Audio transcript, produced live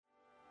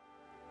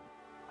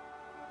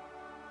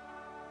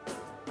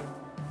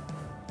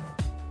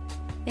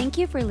Thank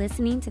you for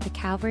listening to the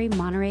Calvary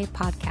Monterey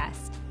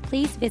podcast.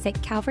 Please visit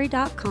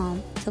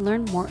calvary.com to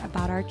learn more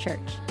about our church.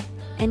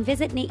 And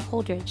visit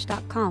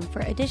nateholdridge.com for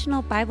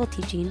additional Bible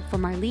teaching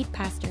from our lead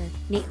pastor,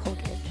 Nate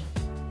Holdridge.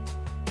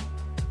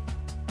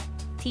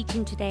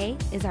 Teaching today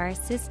is our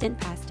assistant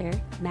pastor,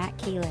 Matt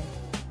Caleb.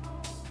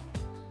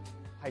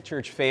 Hi,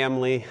 church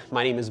family.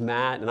 My name is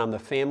Matt, and I'm the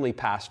family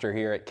pastor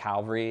here at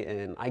Calvary,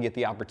 and I get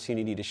the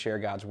opportunity to share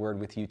God's Word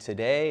with you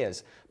today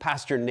as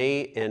Pastor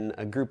Nate and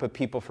a group of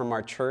people from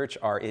our church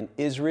are in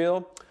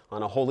Israel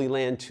on a Holy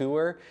Land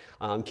tour.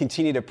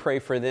 Continue to pray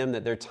for them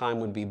that their time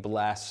would be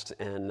blessed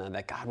and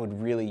that God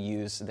would really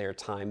use their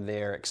time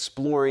there,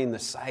 exploring the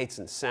sights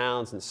and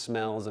sounds and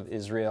smells of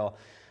Israel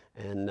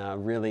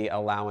and really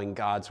allowing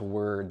God's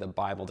Word, the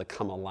Bible, to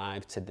come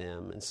alive to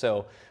them. And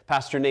so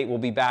Pastor Nate will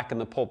be back in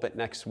the pulpit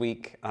next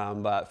week,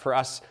 but for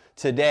us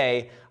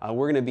today,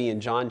 we're going to be in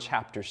John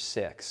chapter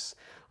 6.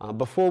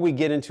 Before we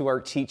get into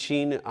our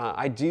teaching,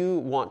 I do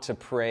want to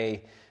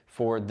pray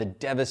for the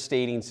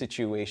devastating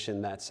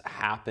situation that's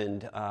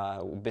happened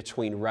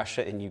between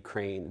Russia and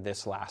Ukraine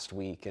this last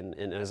week. And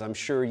as I'm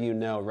sure you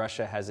know,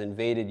 Russia has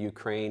invaded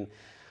Ukraine,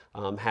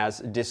 has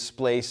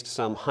displaced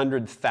some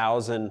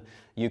 100,000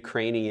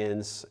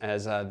 Ukrainians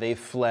as they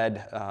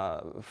fled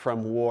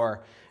from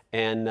war.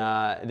 And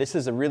this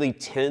is a really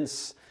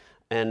tense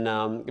and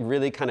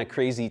really kind of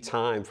crazy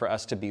time for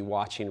us to be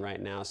watching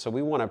right now. So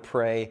we want to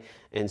pray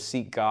and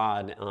seek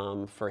God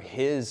for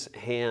His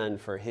hand,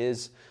 for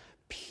His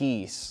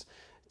peace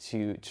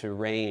to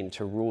reign,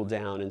 to rule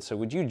down. And so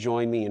would you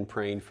join me in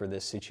praying for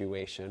this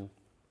situation?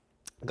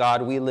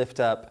 God, we lift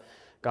up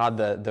God,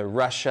 the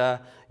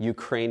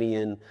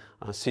Russia-Ukrainian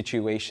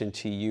situation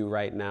to you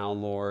right now,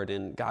 Lord.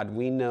 And God,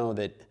 we know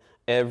that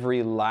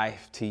every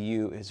life to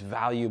you is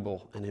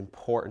valuable and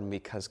important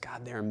because,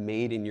 God, they're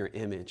made in your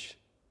image.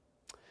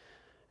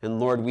 And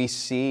Lord, we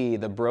see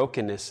the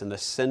brokenness and the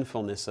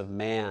sinfulness of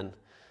man,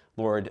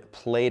 Lord,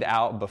 played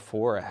out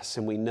before us.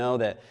 And we know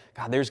that,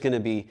 God, there's going to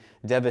be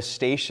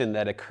devastation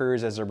that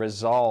occurs as a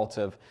result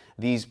of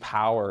these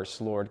powers,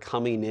 Lord,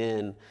 coming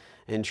in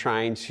and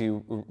trying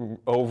to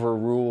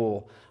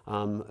overrule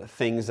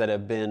things that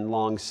have been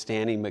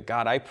long-standing. But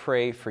God, I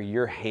pray for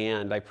your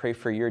hand. I pray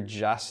for your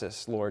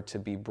justice, Lord, to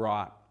be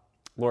brought.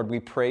 Lord, we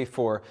pray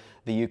for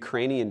the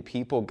Ukrainian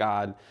people,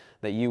 God,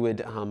 that you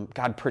would,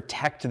 God,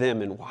 protect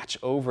them and watch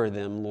over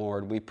them,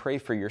 Lord. We pray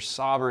for your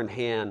sovereign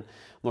hand,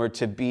 Lord,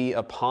 to be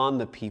upon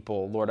the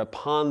people, Lord,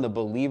 upon the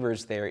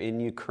believers there in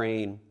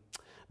Ukraine.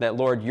 That,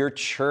 Lord, your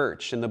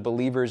church and the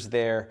believers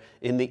there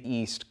in the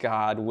East,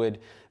 God, would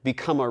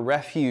become a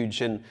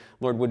refuge and,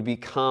 Lord, would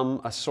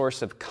become a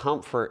source of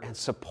comfort and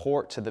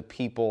support to the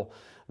people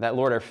that,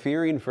 Lord, are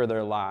fearing for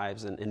their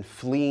lives and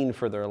fleeing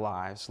for their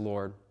lives,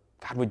 Lord.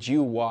 God, would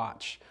you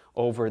watch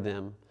over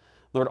them?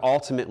 Lord,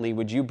 ultimately,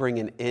 would you bring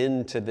an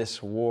end to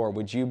this war?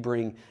 Would you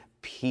bring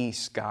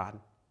peace, God?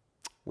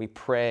 We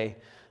pray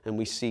and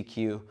we seek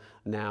you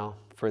now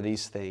for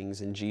these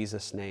things. In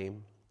Jesus'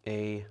 name,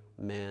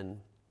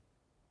 amen.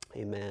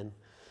 Amen.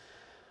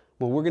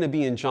 Well, we're going to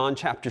be in John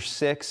chapter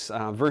 6,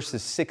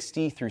 verses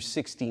 60 through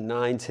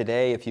 69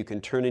 today, if you can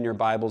turn in your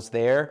Bibles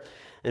there.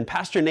 And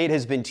Pastor Nate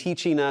has been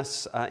teaching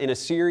us in a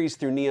series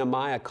through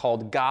Nehemiah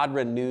called God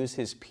Renews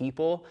His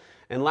People.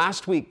 And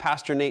last week,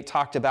 Pastor Nate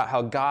talked about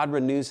how God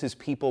renews His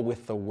people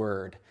with the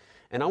Word.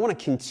 And I want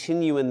to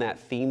continue in that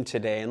theme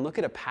today and look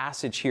at a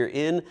passage here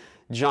in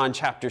John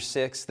chapter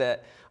 6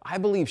 that I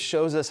believe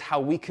shows us how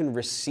we can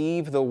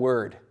receive the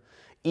Word,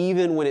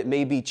 even when it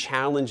may be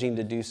challenging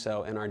to do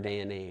so in our day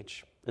and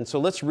age. And so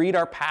let's read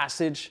our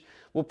passage,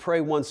 we'll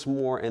pray once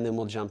more, and then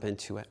we'll jump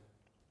into it.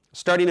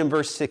 Starting in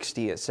verse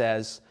 60, it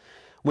says,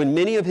 "When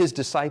many of His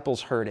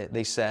disciples heard it,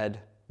 they said,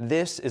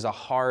 'This is a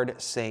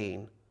hard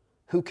saying.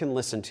 Who can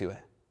listen to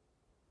it?'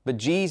 But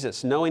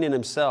Jesus, knowing in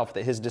Himself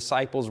that His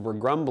disciples were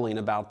grumbling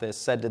about this,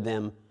 said to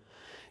them,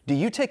 'Do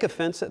you take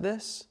offense at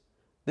this?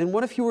 Then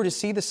what if you were to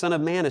see the Son of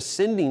Man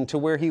ascending to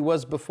where He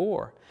was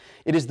before?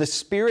 It is the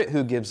Spirit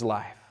who gives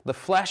life. The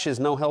flesh is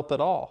no help at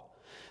all.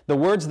 The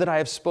words that I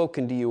have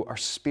spoken to you are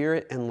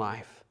spirit and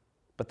life,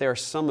 but there are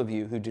some of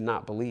you who do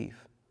not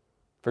believe.'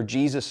 For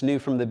Jesus knew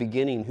from the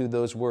beginning who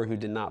those were who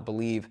did not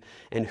believe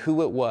and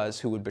who it was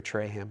who would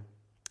betray Him.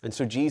 And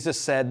so Jesus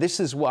said,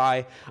 'This is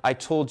why I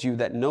told you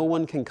that no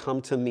one can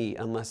come to me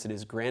unless it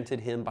is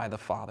granted him by the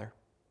Father.'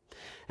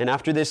 And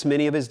after this,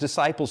 many of His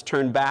disciples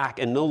turned back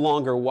and no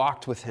longer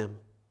walked with Him.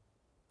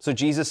 So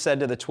Jesus said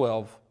to the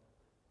 12,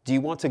 'Do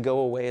you want to go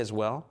away as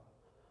well?'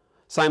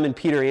 Simon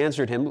Peter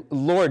answered Him,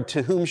 'Lord,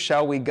 to whom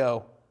shall we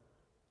go?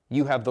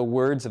 You have the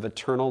words of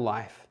eternal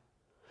life.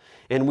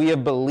 And we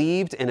have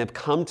believed and have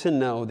come to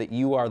know that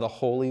you are the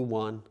Holy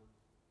One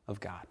of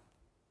God.'"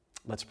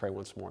 Let's pray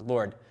once more.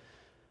 Lord,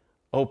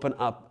 open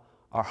up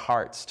our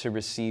hearts to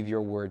receive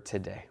your word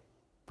today.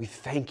 We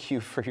thank you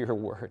for your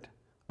word.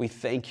 We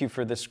thank you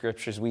for the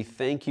scriptures. We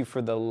thank you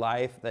for the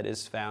life that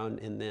is found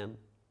in them.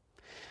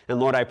 And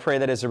Lord, I pray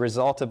that as a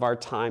result of our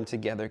time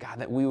together, God,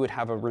 that we would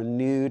have a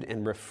renewed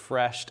and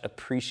refreshed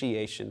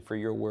appreciation for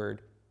your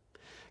word.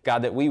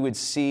 God, that we would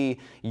see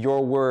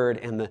your word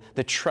and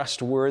the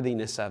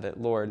trustworthiness of it,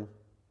 Lord,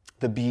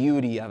 the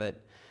beauty of it.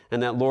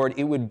 And that, Lord,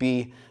 it would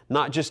be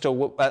not just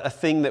a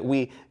thing that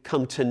we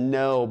come to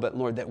know, but,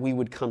 Lord, that we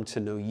would come to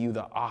know you,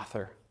 the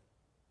author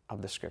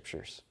of the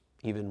Scriptures,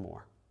 even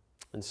more.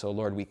 And so,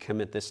 Lord, we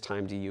commit this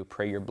time to you.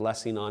 Pray your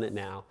blessing on it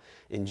now.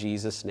 In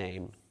Jesus'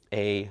 name,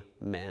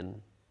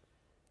 amen.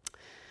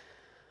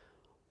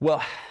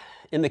 Well,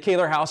 in the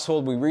Kaler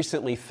household, we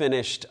recently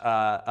finished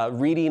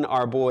reading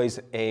our boys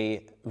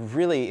a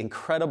really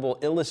incredible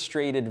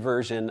illustrated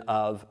version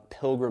of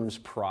Pilgrim's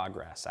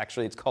Progress.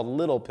 Actually, it's called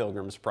Little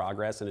Pilgrim's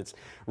Progress, and it's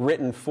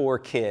written for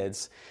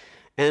kids.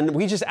 And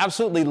we just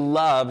absolutely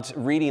loved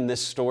reading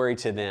this story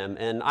to them.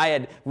 And I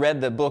had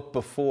read the book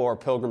before,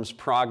 Pilgrim's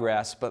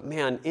Progress, but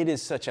man, it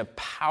is such a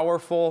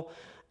powerful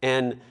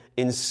and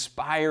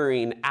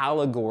inspiring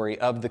allegory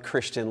of the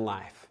Christian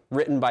life,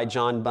 written by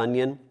John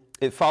Bunyan.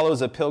 It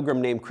follows a pilgrim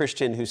named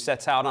Christian who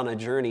sets out on a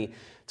journey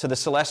to the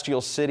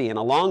celestial city. And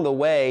along the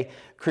way,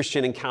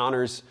 Christian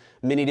encounters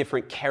many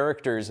different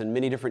characters and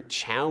many different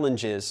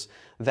challenges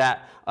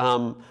that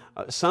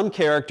some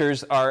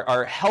characters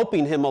are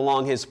helping him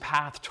along his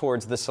path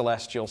towards the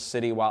celestial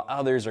city, while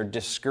others are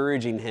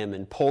discouraging him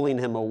and pulling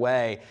him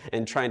away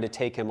and trying to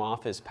take him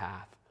off his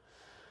path.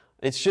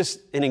 It's just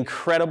an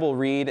incredible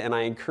read, and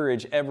I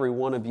encourage every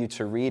one of you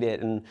to read it.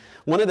 And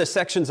one of the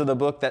sections of the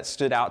book that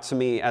stood out to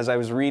me as I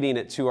was reading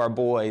it to our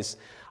boys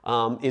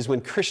is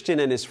when Christian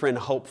and his friend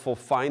Hopeful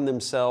find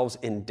themselves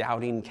in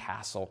Doubting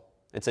Castle.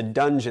 It's a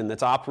dungeon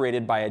that's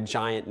operated by a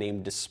giant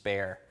named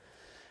Despair.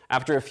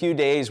 After a few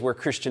days where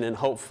Christian and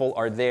Hopeful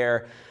are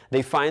there,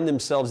 they find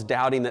themselves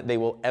doubting that they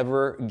will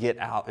ever get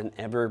out and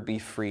ever be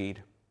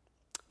freed.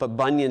 But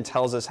Bunyan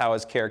tells us how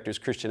his characters,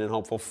 Christian and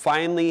Hopeful,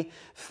 finally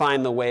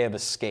find the way of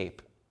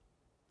escape.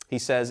 He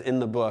says in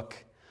the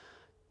book,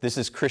 this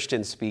is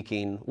Christian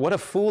speaking, "What a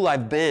fool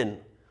I've been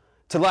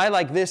to lie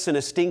like this in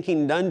a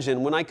stinking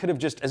dungeon when I could have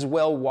just as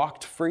well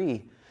walked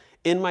free.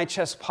 In my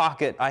chest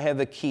pocket I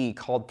have a key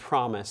called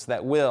Promise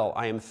that will,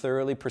 I am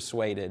thoroughly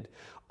persuaded,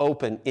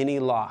 open any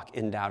lock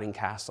in Doubting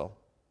Castle."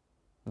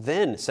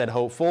 "Then," said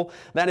Hopeful,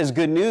 "that is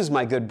good news,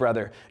 my good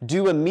brother.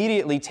 Do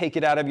immediately take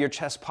it out of your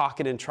chest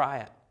pocket and try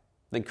it."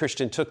 Then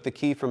Christian took the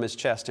key from his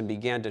chest and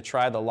began to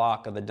try the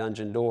lock of the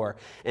dungeon door.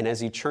 And as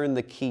he turned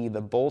the key,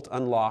 the bolt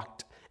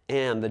unlocked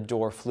and the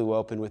door flew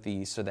open with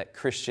ease, so that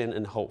Christian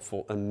and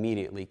Hopeful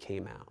immediately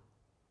came out.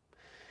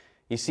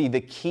 You see, the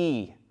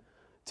key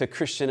to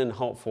Christian and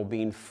Hopeful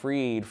being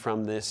freed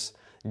from this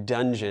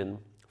dungeon,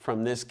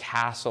 from this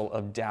castle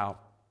of doubt,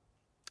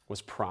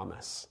 was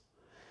promise.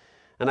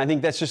 And I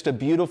think that's just a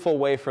beautiful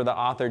way for the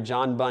author,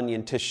 John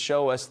Bunyan, to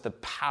show us the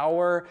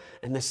power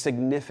and the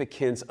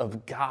significance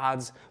of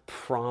God's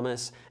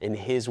promise and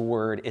His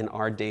word in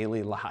our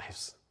daily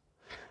lives.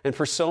 And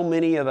for so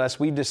many of us,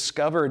 we've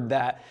discovered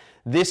that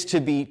this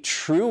to be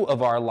true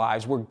of our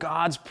lives, where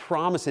God's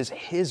promises,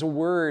 His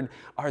word,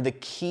 are the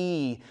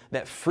key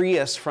that free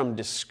us from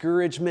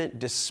discouragement,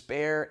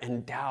 despair,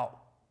 and doubt.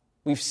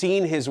 We've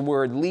seen His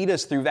word lead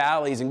us through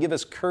valleys and give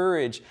us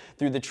courage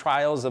through the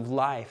trials of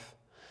life.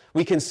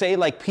 We can say,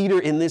 like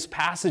Peter in this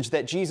passage,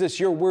 that Jesus,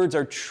 your words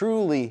are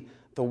truly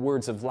the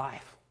words of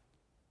life.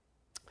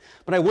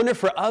 But I wonder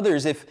for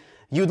others if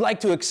you'd like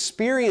to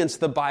experience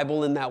the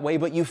Bible in that way,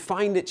 but you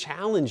find it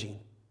challenging.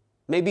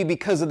 Maybe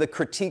because of the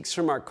critiques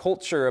from our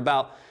culture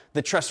about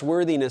the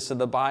trustworthiness of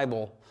the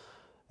Bible.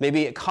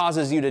 Maybe it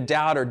causes you to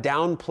doubt or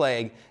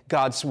downplay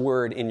God's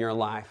word in your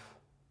life.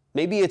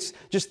 Maybe it's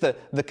just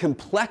the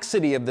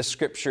complexity of the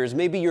Scriptures.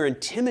 Maybe you're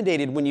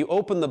intimidated when you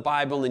open the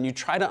Bible and you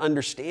try to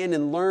understand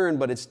and learn,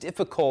 but it's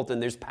difficult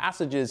and there's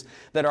passages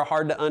that are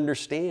hard to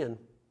understand.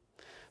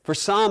 For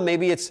some,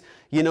 maybe it's,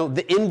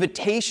 the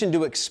invitation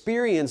to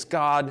experience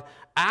God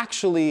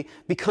actually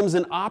becomes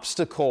an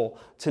obstacle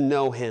to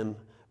know Him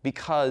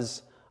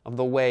because of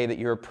the way that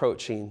you're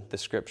approaching the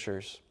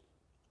Scriptures.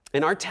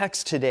 In our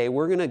text today,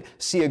 we're going to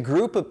see a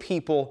group of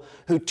people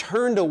who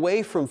turned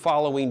away from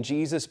following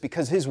Jesus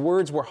because His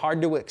words were hard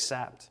to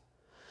accept.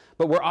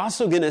 But we're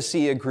also going to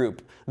see a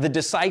group, the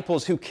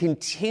disciples, who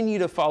continue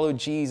to follow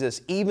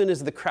Jesus even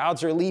as the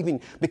crowds are leaving,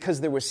 because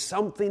there was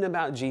something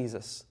about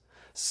Jesus,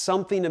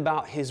 something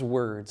about His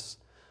words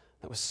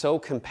that was so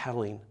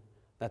compelling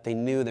that they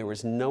knew there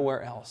was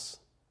nowhere else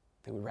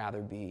they would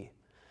rather be.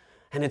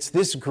 And it's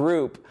this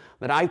group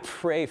that I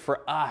pray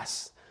for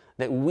us,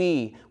 that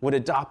we would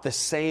adopt the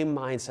same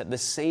mindset, the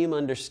same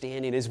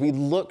understanding as we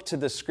look to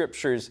the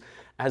Scriptures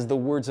as the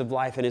words of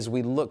life, and as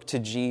we look to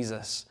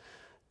Jesus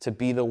to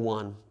be the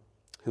one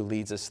who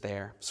leads us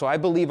there. So I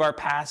believe our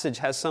passage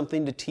has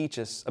something to teach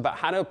us about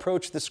how to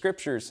approach the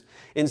Scriptures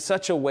in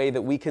such a way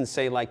that we can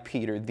say, like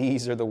Peter,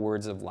 these are the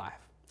words of life.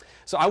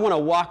 So I want to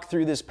walk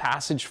through this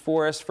passage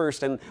for us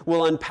first, and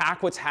we'll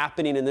unpack what's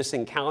happening in this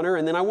encounter.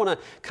 And then I want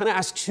to kind of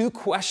ask two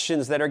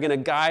questions that are going to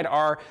guide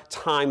our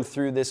time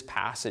through this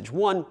passage.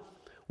 One,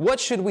 what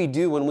should we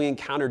do when we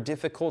encounter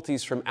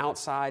difficulties from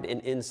outside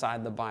and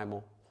inside the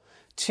Bible?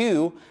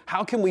 Two,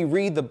 how can we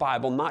read the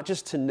Bible not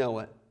just to know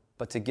it,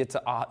 but to get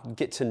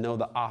to know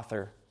the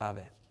author of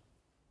it?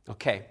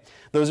 Okay,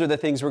 those are the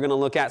things we're going to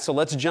look at. So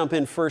let's jump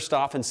in first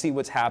off and see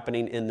what's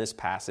happening in this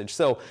passage.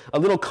 So a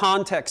little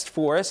context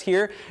for us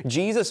here.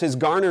 Jesus has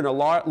garnered a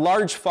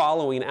large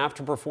following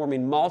after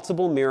performing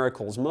multiple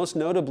miracles, most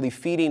notably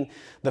feeding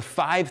the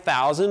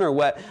 5,000, or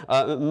what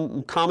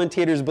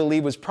commentators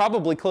believe was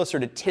probably closer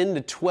to 10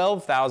 to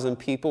 12,000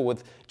 people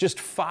with just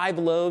 5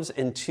 loaves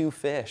and 2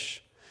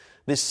 fish.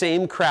 This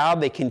same crowd,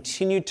 they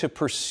continued to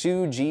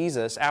pursue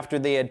Jesus after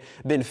they had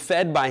been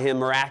fed by him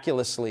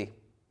miraculously.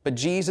 But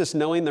Jesus,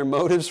 knowing their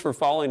motives for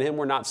following him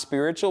were not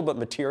spiritual but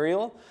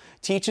material,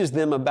 teaches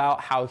them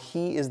about how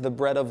he is the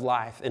bread of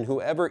life, and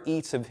whoever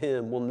eats of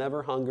him will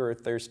never hunger or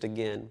thirst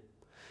again.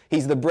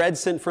 He's the bread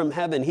sent from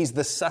heaven. He's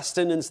the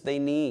sustenance they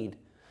need.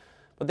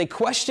 But they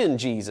question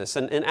Jesus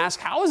and ask,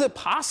 how is it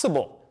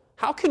possible?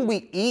 How can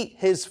we eat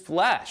his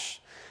flesh?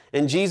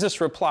 And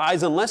Jesus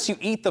replies, unless you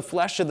eat the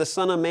flesh of the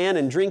Son of Man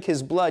and drink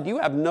his blood, you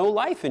have no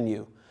life in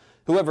you.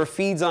 Whoever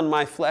feeds on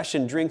my flesh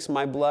and drinks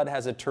my blood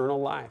has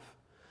eternal life.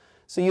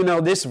 So you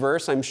know this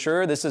verse, I'm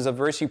sure. This is a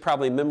verse you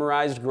probably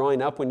memorized growing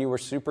up when you were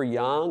super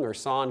young or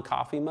saw in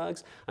coffee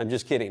mugs. I'm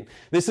just kidding.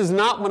 This is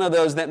not one of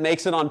those that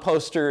makes it on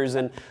posters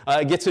and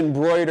gets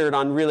embroidered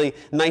on really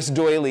nice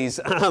doilies.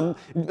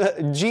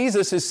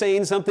 Jesus is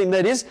saying something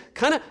that is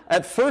kind of,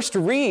 at first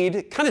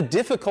read, kind of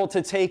difficult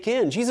to take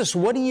in. Jesus,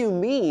 what do you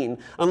mean?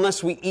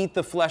 Unless we eat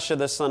the flesh of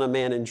the Son of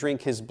Man and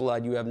drink his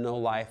blood, you have no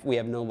life. We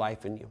have no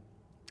life in you.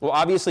 Well,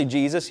 obviously,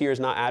 Jesus here is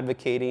not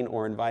advocating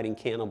or inviting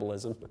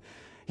cannibalism.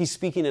 He's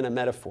speaking in a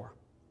metaphor.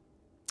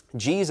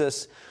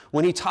 Jesus,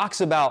 when he talks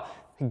about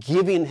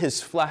giving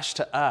his flesh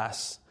to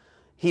us,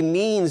 he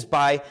means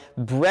by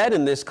bread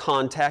in this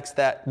context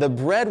that the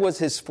bread was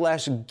his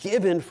flesh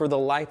given for the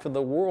life of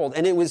the world.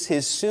 And it was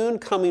his soon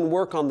coming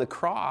work on the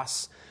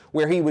cross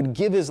where he would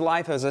give his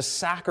life as a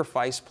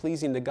sacrifice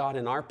pleasing to God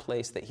in our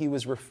place that he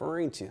was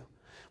referring to.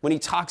 When he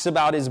talks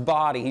about his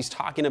body, he's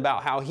talking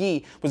about how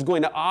he was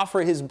going to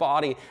offer his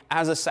body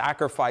as a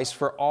sacrifice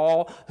for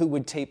all who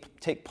would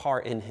take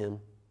part in him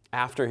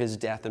after his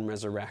death and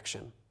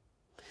resurrection.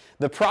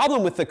 The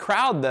problem with the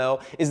crowd, though,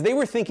 is they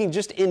were thinking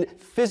just in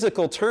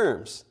physical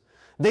terms.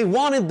 They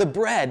wanted the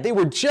bread. They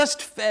were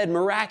just fed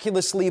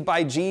miraculously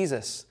by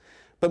Jesus.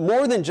 But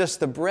more than just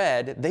the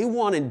bread, they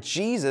wanted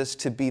Jesus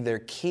to be their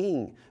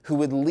king who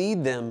would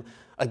lead them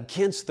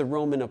against the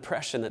Roman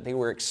oppression that they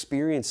were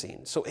experiencing.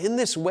 So in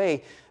this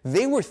way,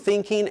 they were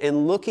thinking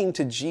and looking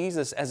to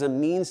Jesus as a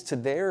means to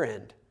their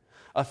end,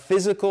 a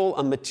physical,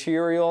 a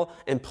material,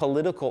 and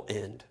political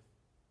end.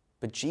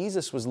 But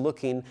Jesus was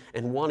looking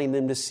and wanting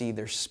them to see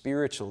their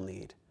spiritual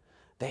need,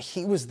 that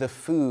he was the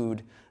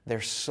food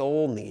their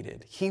soul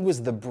needed. He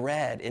was the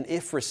bread, and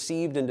if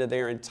received into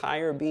their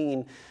entire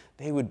being,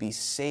 they would be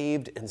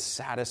saved and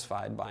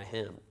satisfied by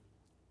him.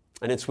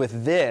 And it's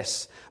with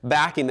this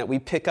backing that we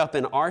pick up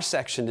in our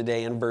section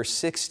today in verse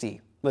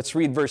 60. Let's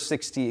read verse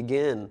 60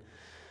 again.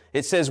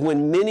 It says,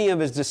 when many of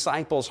his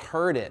disciples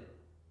heard it,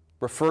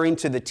 referring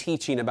to the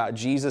teaching about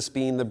Jesus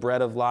being the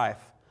bread of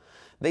life,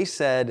 they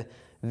said,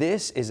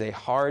 this is a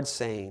hard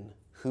saying.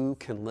 Who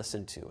can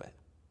listen to it?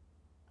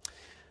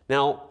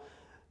 Now,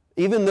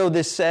 even though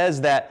this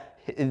says that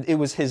it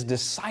was his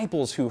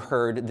disciples who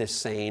heard this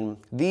saying,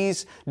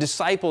 these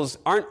disciples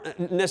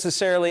aren't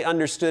necessarily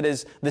understood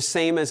as the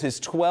same as his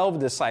 12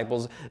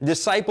 disciples.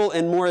 Disciple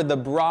in more of the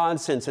broad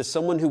sense as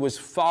someone who was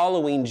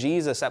following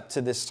Jesus up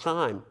to this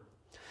time.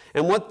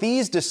 And what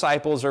these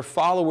disciples or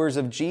followers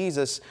of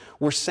Jesus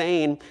were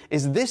saying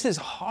is this is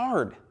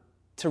hard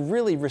to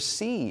really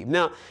receive.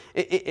 Now,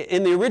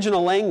 in the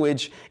original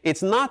language,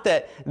 it's not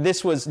that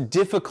this was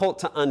difficult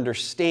to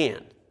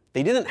understand.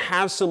 They didn't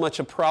have so much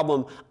a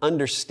problem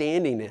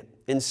understanding it.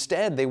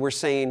 Instead, they were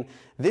saying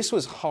this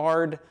was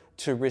hard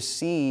to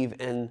receive,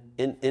 and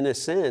in a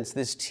sense,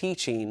 this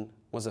teaching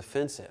was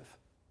offensive.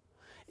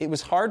 It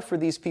was hard for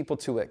these people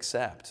to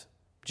accept.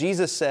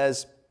 Jesus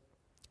says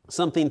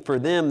something for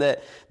them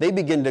that they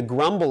begin to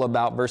grumble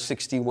about. Verse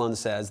 61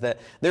 says that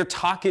they're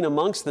talking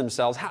amongst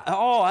themselves.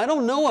 Oh, I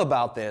don't know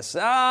about this.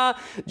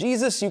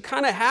 Jesus, you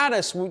kind of had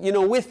us,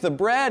 with the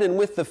bread and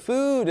with the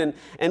food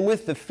and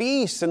with the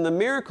feasts and the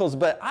miracles,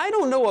 but I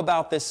don't know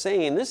about this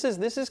saying. This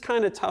is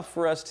kind of tough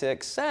for us to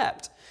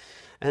accept.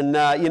 And,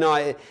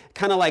 I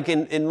kind of like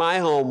in my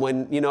home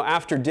when,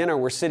 after dinner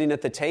we're sitting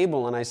at the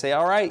table and I say,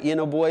 all right,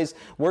 boys,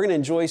 we're going to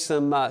enjoy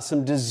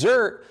some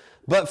dessert.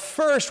 But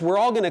first, we're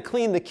all going to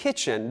clean the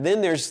kitchen.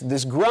 Then there's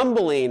this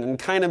grumbling and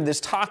kind of this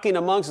talking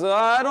amongst,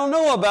 I don't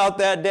know about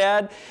that,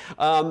 Dad.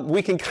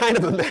 We can kind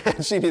of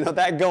imagine,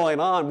 that going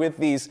on with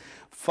these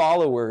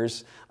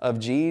followers of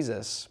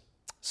Jesus.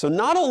 So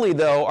not only,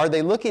 though, are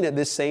they looking at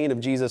this saying of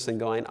Jesus and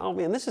going, oh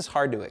man, this is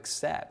hard to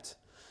accept,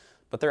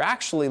 but they're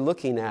actually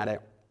looking at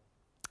it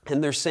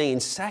and they're saying,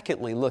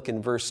 secondly, look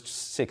in verse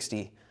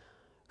 60,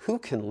 who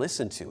can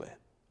listen to it?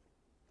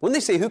 When they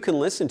say who can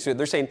listen to it,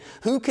 they're saying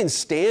who can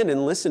stand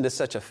and listen to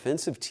such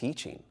offensive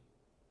teaching?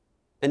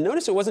 And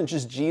notice it wasn't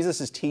just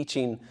Jesus'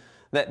 teaching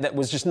that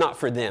was just not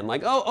for them.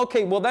 Like, oh,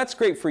 okay, well, that's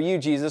great for you,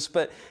 Jesus,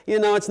 but,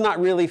 it's not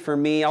really for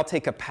me. I'll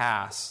take a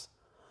pass.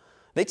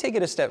 They take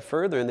it a step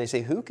further and they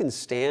say, who can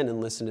stand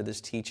and listen to this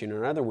teaching?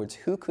 Or in other words,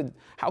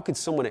 how could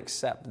someone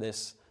accept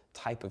this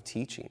type of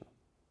teaching?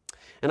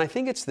 And I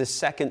think it's the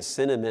second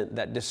sentiment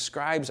that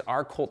describes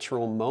our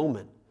cultural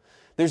moment.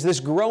 There's this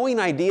growing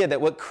idea that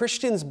what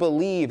Christians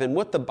believe and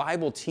what the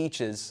Bible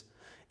teaches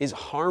is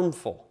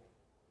harmful.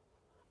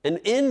 And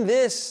in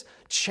this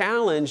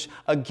challenge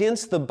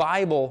against the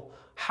Bible,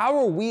 how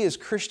are we as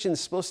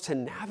Christians supposed to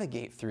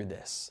navigate through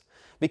this?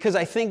 Because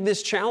I think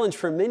this challenge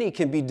for many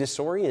can be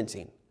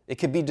disorienting. It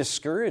can be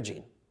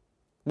discouraging.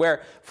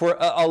 Where for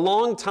a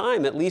long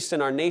time, at least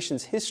in our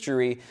nation's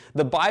history,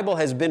 the Bible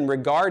has been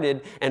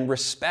regarded and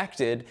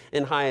respected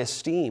in high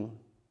esteem.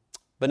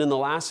 But in the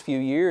last few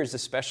years,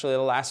 especially the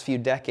last few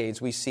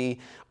decades, we see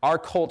our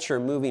culture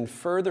moving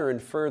further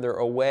and further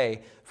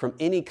away from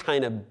any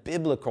kind of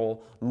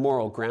biblical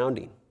moral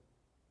grounding.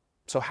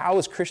 So how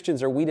as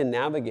Christians are we to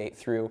navigate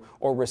through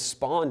or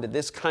respond to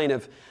this kind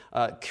of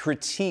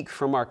critique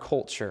from our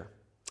culture?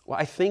 Well,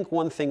 I think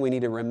one thing we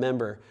need to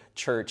remember,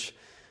 church,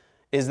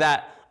 is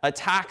that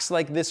attacks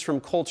like this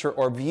from culture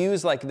or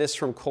views like this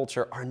from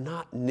culture are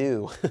not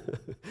new.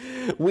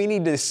 We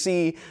need to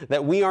see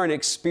that we aren't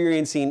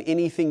experiencing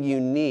anything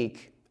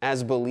unique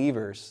as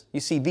believers.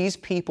 You see, these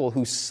people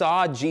who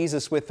saw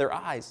Jesus with their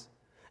eyes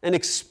and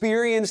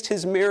experienced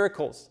his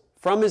miracles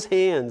from his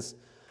hands,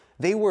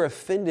 they were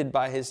offended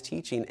by his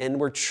teaching and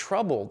were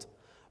troubled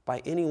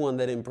by anyone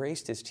that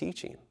embraced his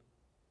teaching.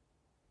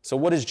 So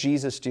what does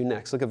Jesus do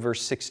next? Look at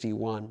verse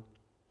 61.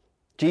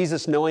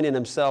 Jesus, knowing in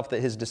himself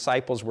that his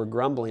disciples were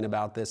grumbling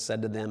about this,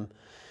 said to them,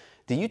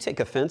 "Do you take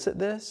offense at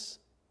this?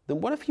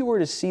 Then what if you were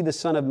to see the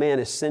Son of Man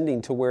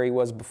ascending to where he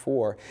was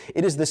before?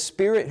 It is the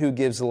Spirit who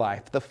gives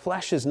life. The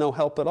flesh is no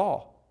help at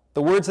all.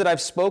 The words that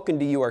I've spoken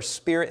to you are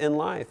spirit and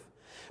life.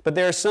 But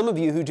there are some of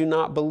you who do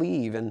not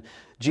believe." And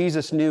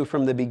Jesus knew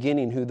from the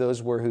beginning who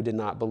those were who did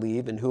not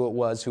believe and who it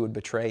was who would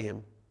betray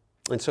him.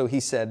 And so he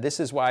said,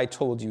 "This is why I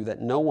told you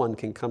that no one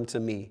can come to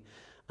me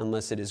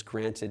unless it is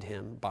granted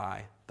him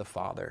by the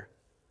Father."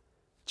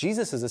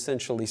 Jesus is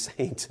essentially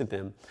saying to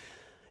them,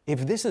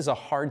 if this is a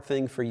hard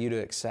thing for you to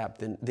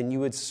accept, then you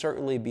would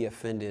certainly be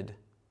offended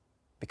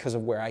because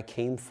of where I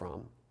came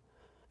from.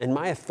 And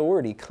my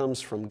authority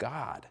comes from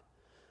God.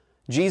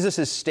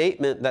 Jesus'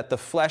 statement that the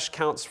flesh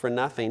counts for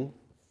nothing,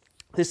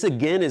 this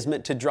again is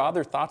meant to draw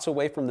their thoughts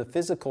away from the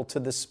physical to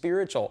the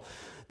spiritual.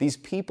 These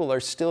people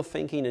are still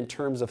thinking in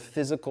terms of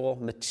physical,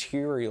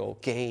 material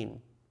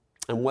gain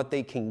and what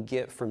they can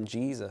get from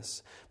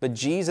Jesus. But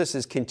Jesus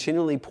is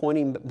continually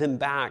pointing them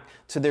back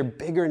to their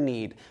bigger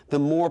need, the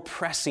more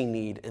pressing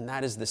need, and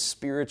that is the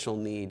spiritual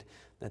need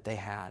that they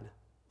had.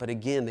 But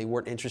again, they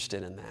weren't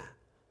interested in that.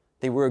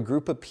 They were a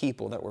group of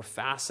people that were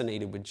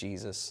fascinated with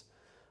Jesus,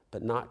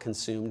 but not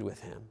consumed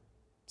with him.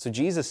 So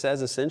Jesus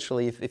says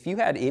essentially, if you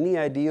had any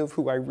idea of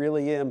who I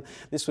really am,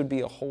 this would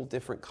be a whole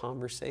different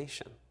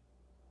conversation.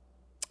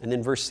 And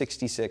then verse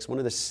 66, one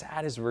of the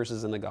saddest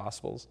verses in the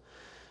Gospels.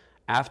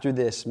 After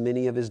this,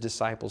 many of his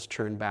disciples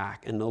turned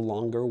back and no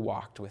longer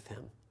walked with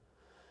him.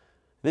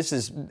 This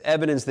is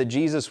evidence that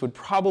Jesus would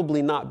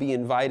probably not be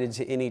invited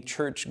to any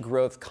church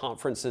growth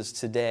conferences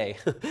today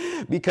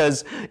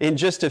because in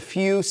just a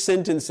few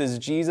sentences,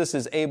 Jesus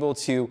is able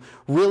to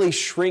really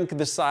shrink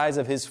the size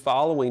of his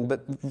following.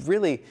 But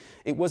really,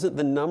 it wasn't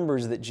the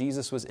numbers that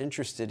Jesus was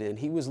interested in.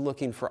 He was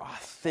looking for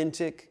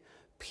authentic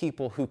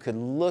people who could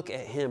look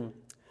at him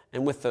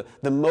and with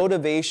the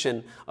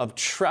motivation of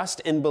trust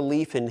and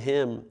belief in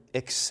him,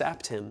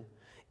 accept him,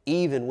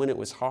 even when it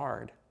was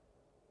hard.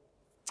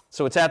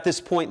 So it's at this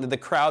point that the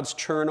crowds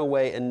turn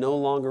away and no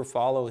longer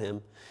follow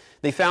him.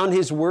 They found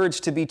his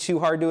words to be too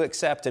hard to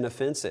accept and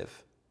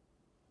offensive.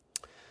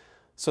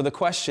 So the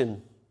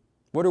question,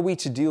 what are we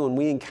to do when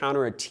we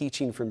encounter a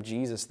teaching from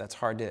Jesus that's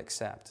hard to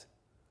accept?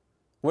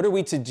 What are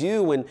we to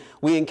do when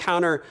we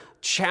encounter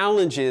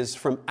challenges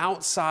from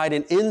outside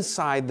and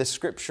inside the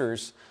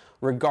Scriptures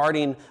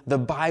regarding the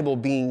Bible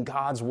being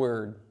God's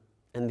word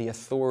and the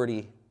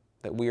authority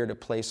that we are to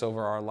place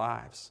over our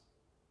lives?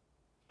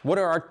 What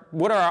are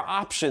our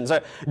options?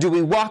 Do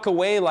we walk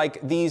away like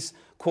these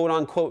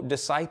quote-unquote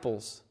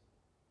disciples?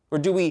 Or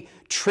do we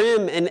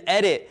trim and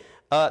edit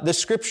the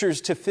Scriptures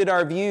to fit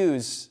our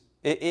views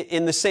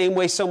in the same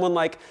way someone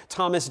like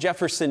Thomas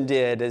Jefferson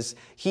did as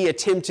he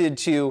attempted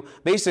to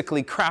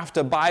basically craft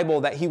a Bible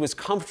that he was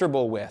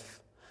comfortable with?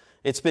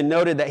 It's been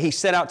noted that he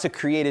set out to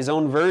create his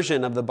own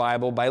version of the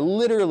Bible by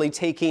literally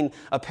taking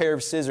a pair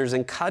of scissors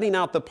and cutting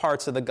out the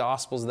parts of the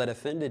Gospels that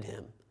offended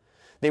him.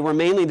 They were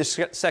mainly the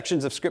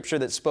sections of Scripture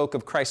that spoke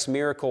of Christ's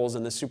miracles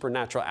and the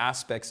supernatural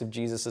aspects of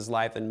Jesus'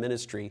 life and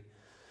ministry.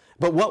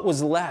 But what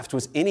was left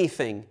was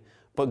anything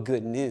but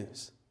good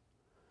news.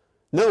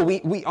 No,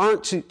 we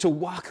aren't to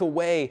walk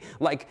away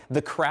like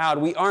the crowd.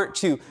 We aren't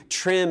to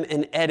trim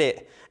and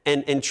edit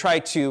and try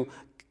to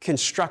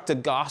construct a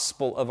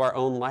gospel of our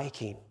own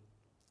liking.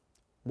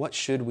 What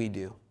should we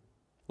do?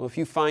 Well, if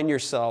you find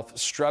yourself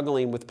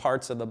struggling with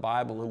parts of the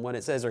Bible and what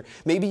it says, or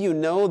maybe you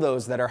know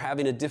those that are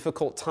having a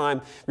difficult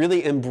time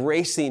really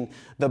embracing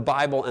the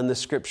Bible and the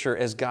Scripture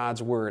as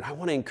God's Word, I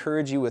want to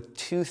encourage you with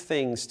two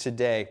things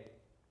today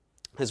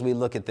as we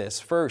look at this.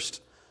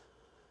 First,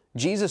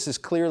 Jesus is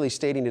clearly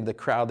stating to the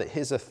crowd that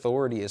his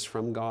authority is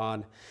from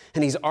God.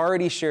 And he's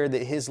already shared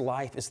that his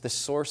life is the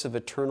source of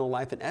eternal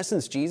life. In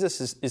essence, Jesus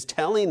is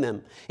telling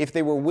them, if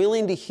they were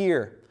willing to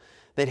hear,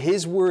 that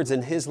his words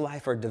and his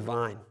life are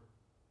divine.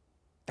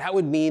 That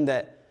would mean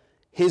that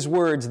his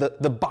words, the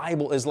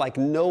Bible, is like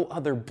no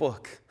other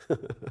book.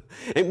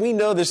 And we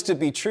know this to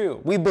be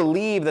true. We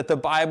believe that the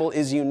Bible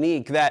is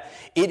unique, that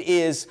it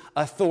is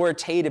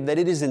authoritative, that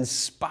it is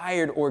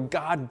inspired or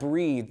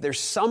God-breathed. There's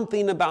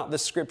something about the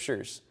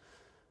Scriptures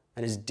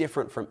that is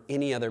different from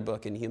any other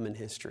book in human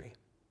history.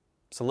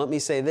 So let me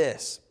say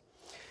this.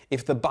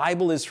 If the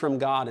Bible is from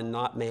God and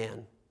not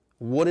man,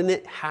 wouldn't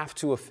it have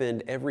to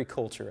offend every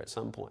culture at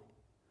some point?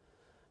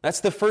 That's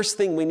the first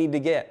thing we need to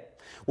get.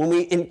 When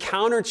we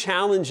encounter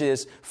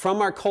challenges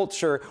from our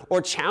culture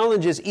or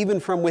challenges even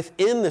from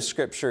within the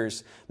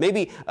Scriptures,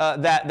 maybe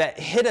that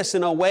hit us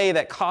in a way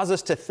that cause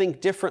us to think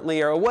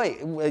differently, or a way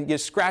you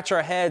scratch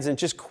our heads and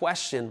just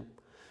question,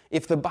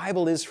 if the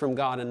Bible is from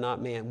God and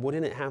not man,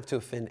 wouldn't it have to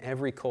offend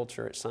every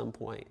culture at some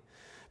point?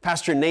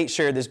 Pastor Nate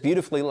shared this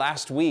beautifully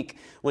last week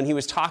when he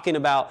was talking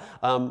about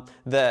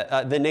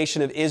the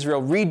nation of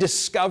Israel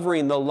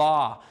rediscovering the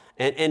law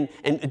and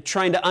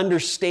trying to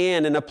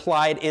understand and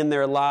apply it in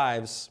their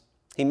lives.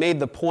 He made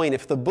the point,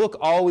 if the book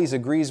always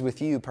agrees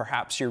with you,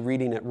 perhaps you're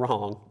reading it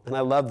wrong. And I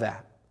love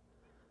that.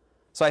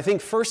 So I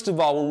think, first of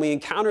all, when we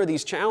encounter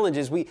these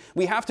challenges, we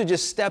have to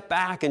just step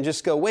back and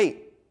just go,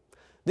 wait,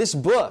 this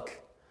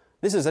book,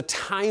 this is a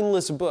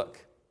timeless book.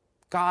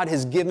 God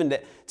has given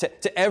it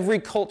to every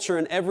culture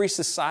and every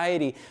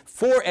society,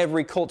 for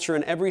every culture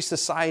and every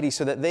society,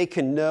 so that they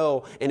can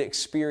know and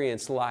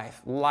experience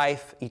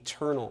life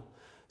eternal.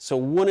 So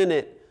wouldn't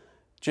it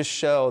just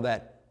show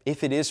that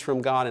if it is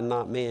from God and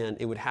not man,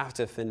 it would have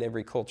to offend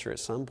every culture at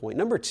some point?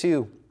 Number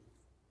two,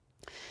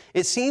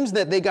 it seems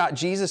that they got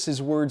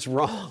Jesus' words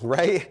wrong,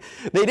 right?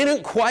 They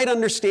didn't quite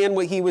understand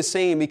what he was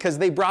saying because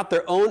they brought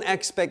their own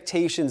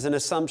expectations and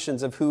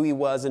assumptions of who he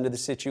was into the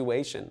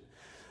situation.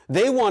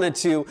 They wanted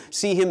to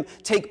see him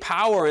take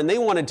power, and they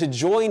wanted to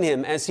join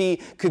him as he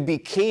could be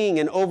king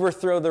and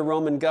overthrow the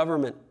Roman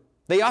government.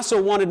 They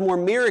also wanted more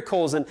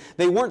miracles, and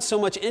they weren't so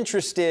much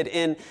interested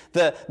in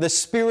the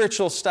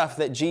spiritual stuff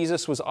that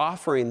Jesus was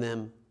offering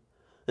them.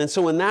 And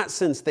so in that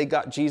sense, they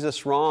got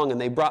Jesus wrong,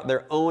 and they brought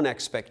their own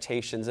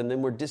expectations, and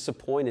then were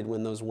disappointed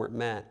when those weren't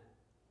met.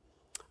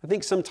 I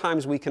think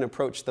sometimes we can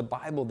approach the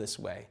Bible this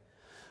way.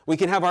 We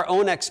can have our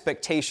own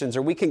expectations,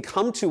 or we can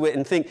come to it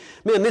and think,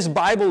 man, this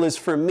Bible is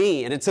for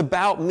me, and it's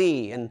about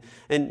me. And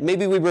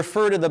maybe we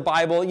refer to the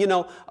Bible,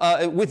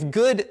 with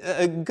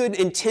good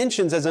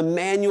intentions as a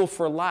manual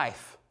for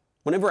life.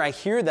 Whenever I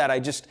hear that, I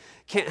just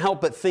can't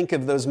help but think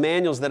of those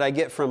manuals that I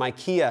get from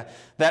IKEA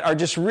that are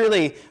just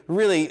really,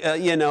 really,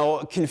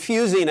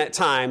 confusing at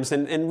times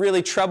and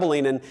really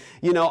troubling. And,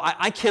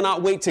 I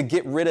cannot wait to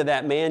get rid of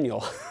that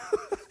manual.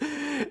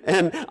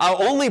 And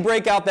I'll only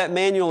break out that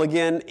manual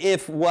again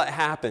if what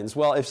happens?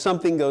 Well, if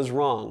something goes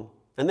wrong.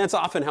 And that's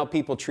often how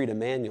people treat a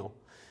manual,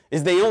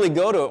 is they only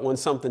go to it when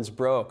something's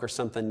broke or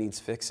something needs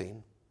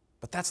fixing.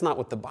 But that's not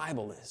what the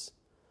Bible is.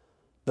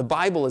 The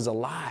Bible is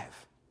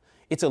alive.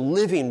 It's a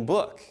living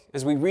book,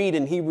 as we read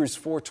in Hebrews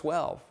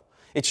 4:12.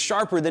 It's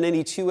sharper than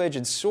any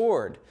two-edged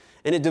sword,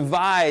 and it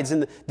divides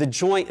in the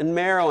joint and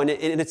marrow, and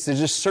it's the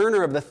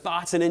discerner of the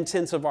thoughts and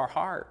intents of our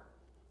heart.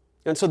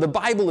 And so the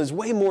Bible is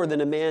way more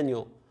than a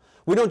manual.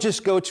 We don't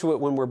just go to it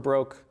when we're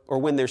broke or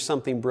when there's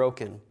something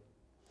broken.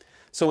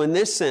 So in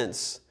this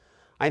sense,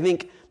 I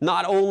think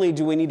not only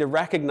do we need to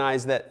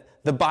recognize that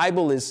the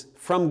Bible is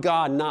from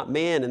God, not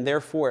man, and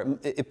therefore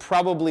it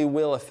probably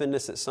will offend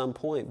us at some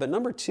point. But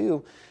number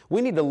two,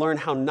 we need to learn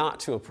how not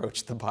to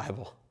approach the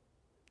Bible.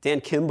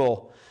 Dan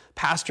Kimball,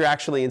 pastor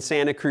actually in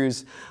Santa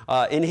Cruz,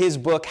 in his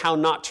book, How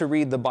Not to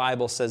Read the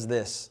Bible, says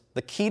this: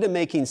 the key to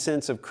making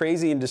sense of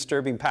crazy and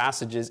disturbing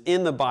passages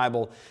in the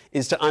Bible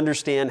is to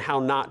understand how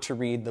not to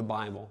read the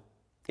Bible.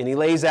 And he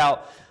lays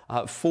out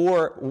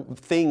 4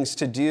 things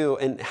to do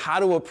and how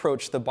to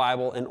approach the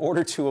Bible in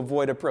order to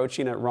avoid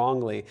approaching it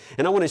wrongly.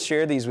 And I want to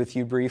share these with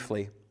you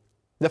briefly.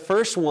 The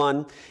first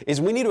one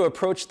is we need to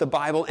approach the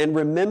Bible and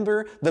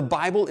remember the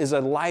Bible is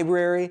a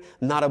library,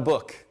 not a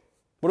book.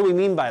 What do we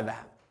mean by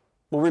that?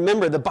 Well,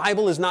 remember, the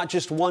Bible is not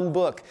just one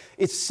book.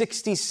 It's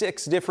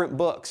 66 different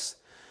books.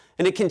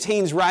 And it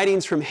contains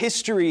writings from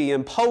history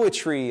and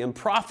poetry and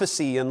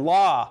prophecy and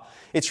law.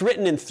 It's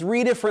written in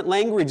 3 different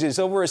languages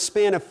over a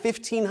span of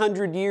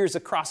 1,500 years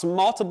across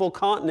multiple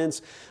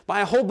continents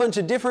by a whole bunch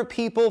of different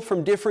people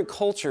from different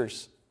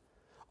cultures,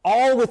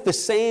 all with the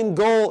same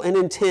goal and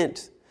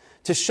intent: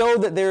 to show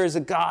that there is a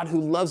God who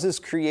loves his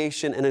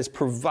creation and has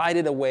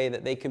provided a way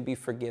that they can be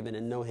forgiven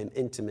and know him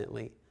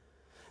intimately.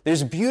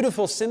 There's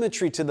beautiful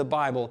symmetry to the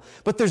Bible,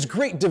 but there's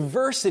great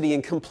diversity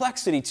and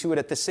complexity to it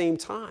at the same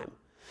time.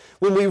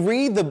 When we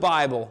read the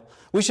Bible,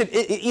 we should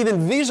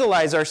even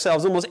visualize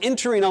ourselves almost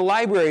entering a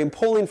library and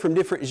pulling from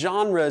different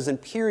genres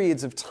and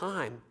periods of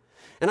time.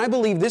 And I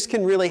believe this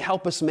can really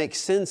help us make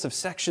sense of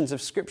sections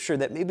of Scripture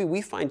that maybe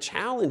we find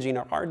challenging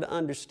or hard to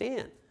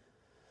understand.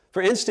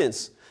 For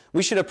instance,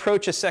 We should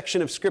approach a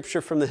section of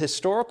Scripture from the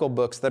historical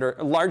books that are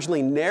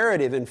largely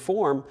narrative in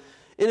form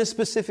in a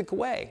specific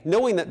way,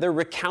 knowing that they're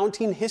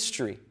recounting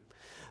history,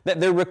 that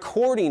they're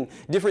recording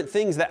different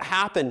things that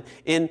happen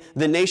in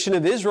the nation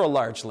of Israel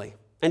largely.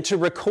 And to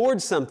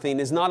record something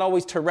is not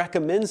always to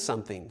recommend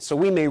something. So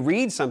we may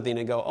read something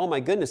and go, oh my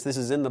goodness, this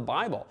is in the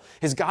Bible.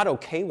 Is God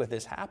okay with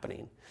this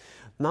happening?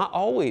 Not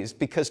always,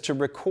 because to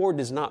record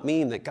does not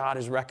mean that God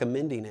is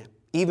recommending it,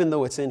 even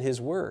though it's in His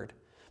Word.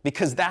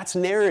 Because that's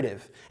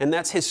narrative, and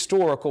that's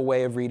historical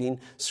way of reading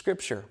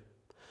Scripture.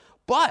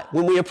 But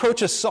when we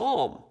approach a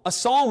psalm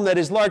that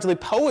is largely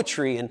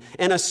poetry and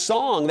a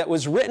song that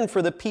was written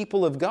for the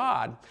people of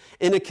God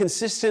in a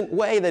consistent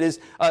way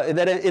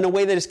in a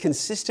way that is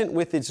consistent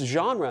with its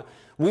genre,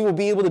 we will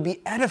be able to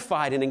be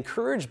edified and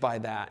encouraged by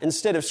that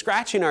instead of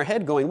scratching our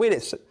head going,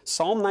 wait,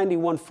 Psalm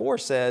 91:4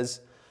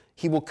 says,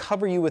 He will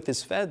cover you with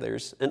His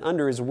feathers, and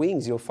under His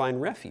wings you'll find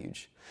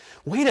refuge.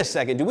 Wait a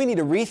second, do we need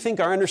to rethink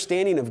our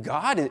understanding of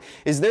God?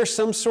 Is there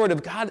some sort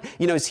of God,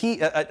 is He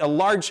a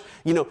large,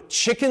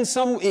 chicken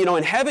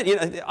in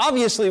heaven?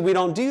 Obviously we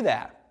don't do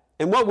that.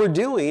 And what we're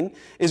doing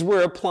is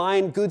we're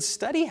applying good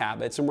study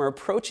habits and we're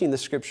approaching the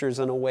Scriptures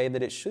in a way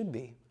that it should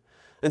be.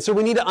 And so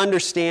we need to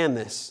understand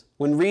this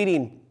when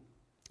reading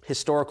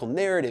historical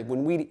narrative,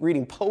 when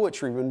reading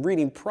poetry, when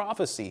reading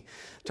prophecy,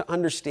 to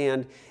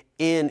understand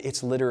in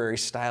its literary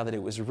style that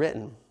it was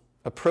written.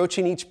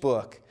 Approaching each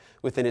book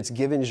within its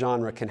given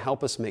genre can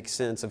help us make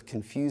sense of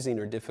confusing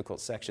or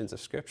difficult sections of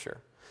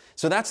Scripture.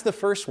 So that's the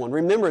first one.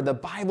 Remember, the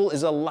Bible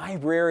is a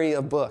library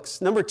of books.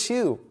 Number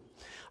 2,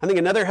 I think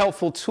another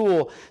helpful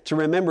tool to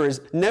remember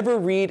is never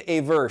read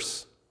a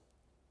verse.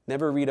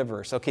 Never read a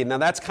verse. Okay, now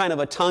that's kind of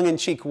a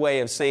tongue-in-cheek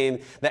way of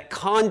saying that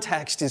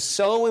context is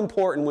so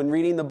important when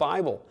reading the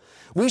Bible.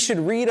 We should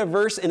read a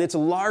verse in its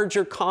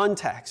larger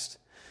context.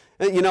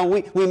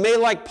 We may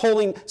like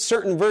pulling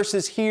certain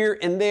verses here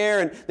and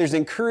there, and there's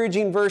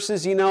encouraging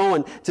verses,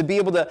 and to be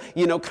able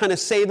to, kind of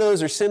say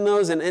those or send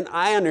those. And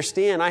I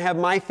understand, I have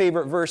my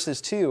favorite verses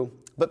too.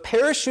 But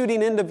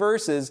parachuting into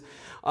verses,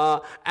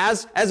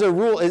 as a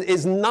rule,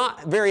 is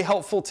not very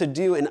helpful to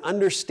do in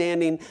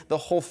understanding the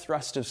whole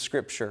thrust of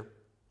Scripture.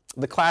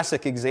 The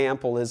classic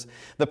example is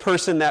the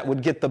person that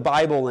would get the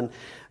Bible and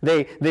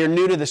they're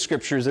new to the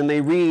Scriptures and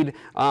they read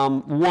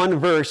one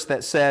verse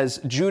that says,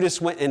 Judas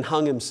went and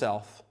hung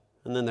himself.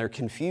 And then they're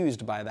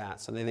confused by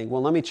that. So they think,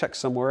 well, let me check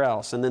somewhere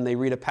else. And then they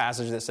read a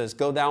passage that says,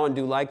 go thou and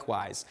do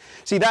likewise.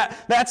 See,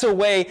 that's a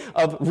way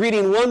of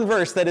reading one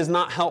verse that is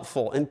not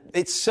helpful. And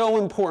it's so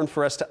important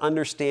for us to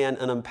understand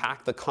and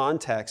unpack the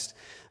context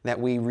that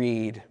we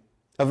read.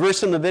 A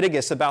verse in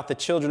Leviticus about the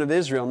children of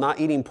Israel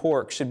not eating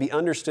pork should be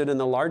understood in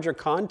the larger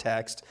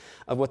context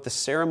of what the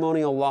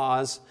ceremonial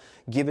laws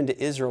given to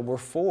Israel were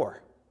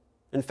for.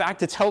 In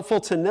fact, it's helpful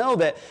to know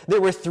that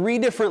there were 3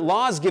 different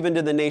laws given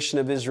to the nation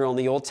of Israel in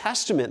the Old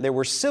Testament. There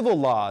were civil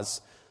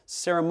laws,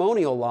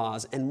 ceremonial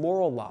laws, and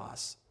moral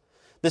laws.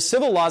 The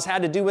civil laws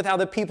had to do with how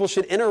the people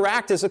should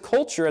interact as a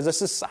culture, as a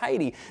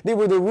society. They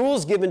were the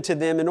rules given to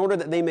them in order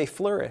that they may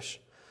flourish.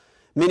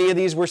 Many of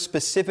these were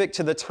specific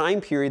to the time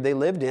period they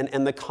lived in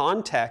and the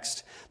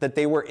context that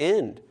they were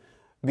in,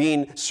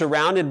 being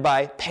surrounded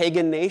by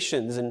pagan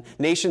nations and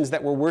nations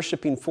that were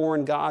worshiping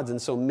foreign gods.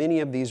 And so many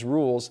of these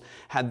rules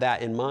had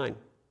that in mind.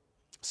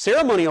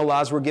 Ceremonial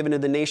laws were given to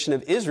the nation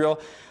of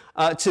Israel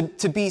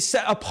to be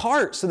set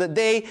apart so that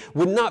they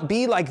would not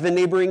be like the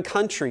neighboring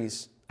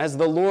countries. As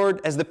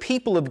the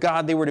people of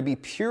God, they were to be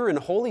pure and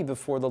holy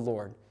before the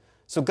Lord.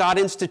 So God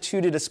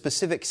instituted a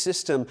specific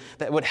system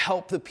that would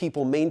help the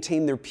people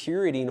maintain their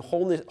purity and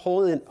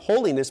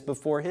holiness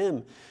before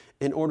Him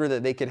in order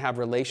that they could have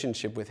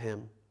relationship with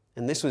Him.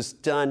 And this was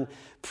done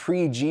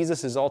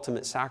pre-Jesus'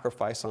 ultimate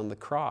sacrifice on the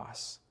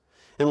cross.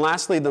 And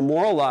lastly, the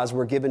moral laws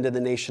were given to the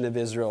nation of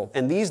Israel.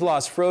 And these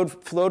laws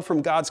flowed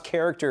from God's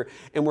character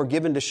and were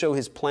given to show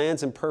His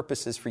plans and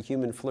purposes for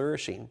human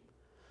flourishing.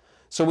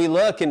 So we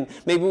look and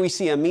maybe we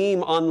see a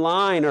meme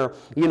online or,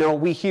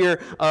 we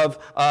hear of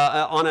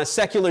on a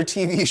secular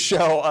TV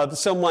show of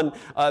someone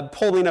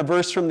pulling a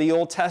verse from the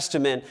Old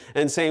Testament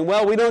and saying,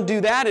 well, we don't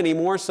do that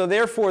anymore, so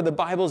therefore the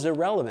Bible's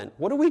irrelevant.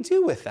 What do we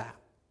do with that?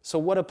 So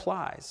what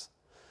applies?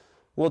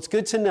 Well, it's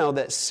good to know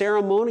that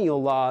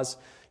ceremonial laws,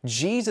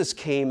 Jesus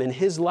came in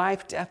His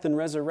life, death, and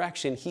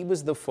resurrection. He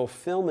was the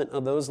fulfillment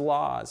of those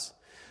laws.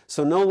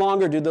 So no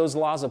longer do those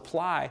laws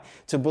apply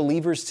to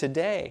believers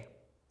today.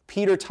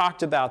 Peter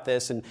talked about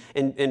this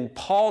and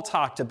Paul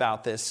talked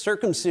about this,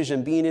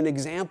 circumcision being an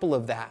example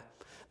of that.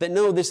 That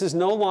no, this is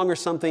no longer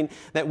something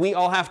that we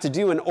all have to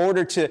do in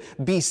order to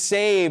be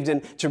saved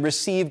and to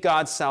receive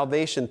God's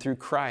salvation through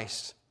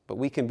Christ. But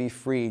we can be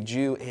free,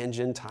 Jew and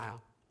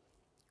Gentile.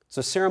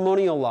 So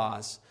ceremonial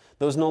laws,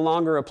 those no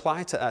longer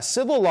apply to us.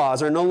 Civil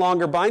laws are no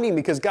longer binding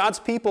because God's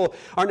people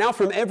are now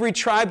from every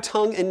tribe,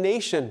 tongue, and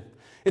nation.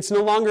 It's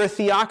no longer a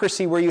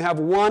theocracy where you have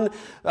one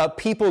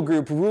people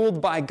group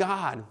ruled by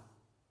God.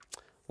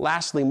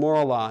 Lastly,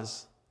 moral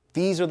laws.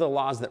 These are the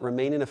laws that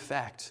remain in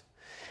effect.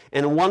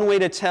 And one way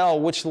to tell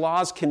which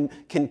laws can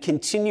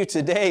continue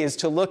today is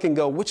to look and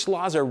go, which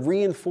laws are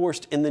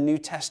reinforced in the New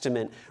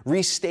Testament,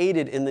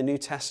 restated in the New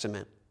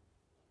Testament?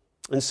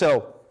 And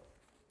so,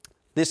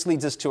 this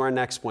leads us to our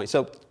next point.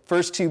 So,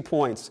 first 2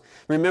 points.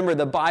 Remember,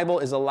 the Bible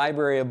is a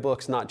library of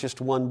books, not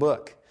just one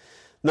book.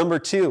 Number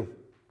 2,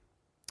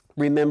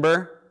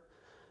 remember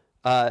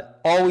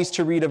always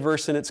to read a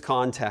verse in its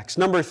context.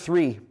 Number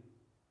 3,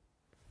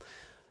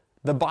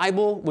 the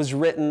Bible was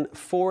written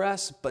for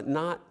us, but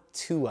not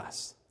to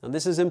us. Now,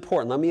 this is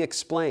important. Let me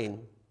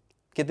explain.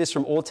 Get this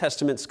from Old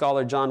Testament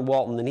scholar John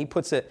Walton, and he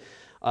puts it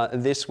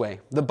this way.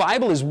 The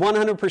Bible is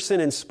 100%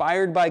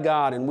 inspired by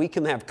God, and we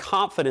can have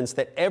confidence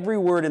that every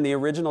word in the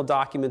original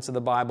documents of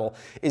the Bible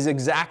is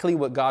exactly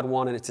what God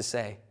wanted it to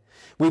say.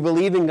 We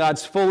believe in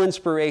God's full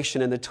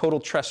inspiration and the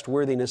total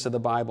trustworthiness of the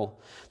Bible.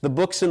 The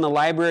books in the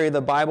library of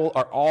the Bible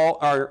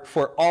are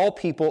for all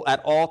people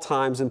at all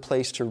times and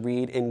place to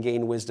read and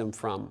gain wisdom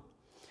from.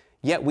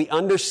 Yet we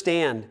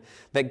understand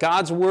that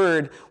God's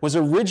Word was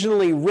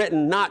originally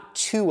written not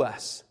to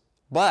us,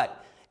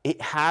 but it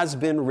has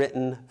been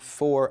written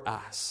for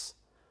us.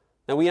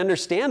 Now we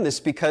understand this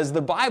because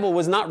the Bible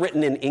was not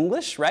written in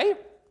English, right?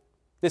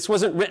 This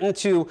wasn't written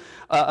to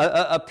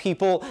a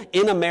people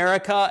in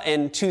America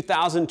in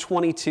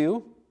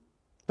 2022.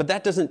 But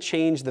that doesn't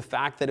change the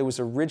fact that it was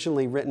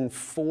originally written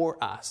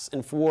for us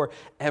and for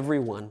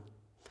everyone.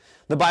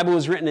 The Bible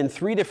was written in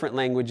 3 different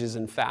languages,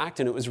 in fact,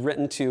 and it was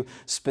written to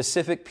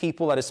specific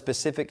people at a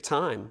specific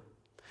time.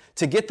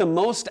 To get the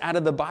most out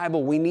of the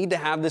Bible, we need to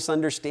have this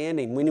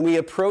understanding. When we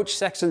approach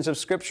sections of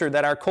Scripture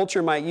that our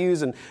culture might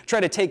use and try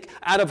to take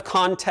out of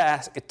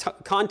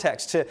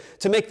context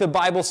to make the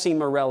Bible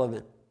seem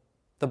irrelevant,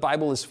 the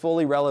Bible is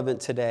fully relevant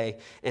today,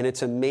 and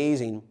it's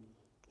amazing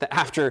that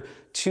after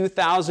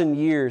 2,000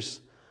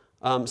 years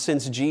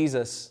since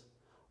Jesus,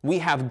 we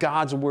have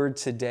God's Word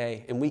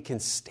today, and we can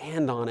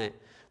stand on it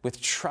with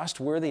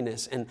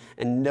trustworthiness and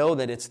know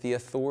that it's the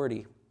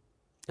authority.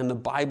 And the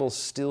Bible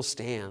still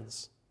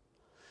stands.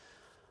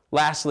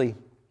 Lastly,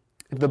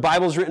 if the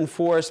Bible's written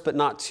for us but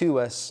not to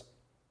us,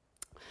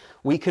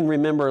 we can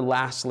remember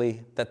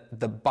lastly that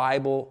the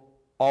Bible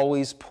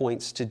always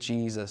points to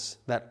Jesus,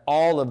 that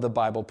all of the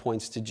Bible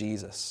points to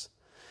Jesus.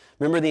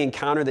 Remember the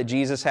encounter that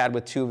Jesus had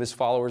with 2 of his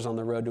followers on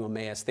the road to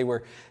Emmaus? They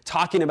were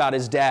talking about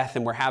his death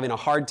and were having a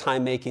hard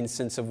time making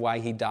sense of why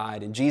he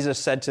died. And Jesus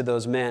said to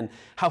those men,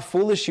 "How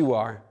foolish you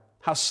are,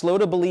 how slow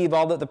to believe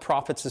all that the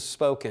prophets have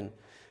spoken.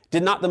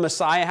 Did not the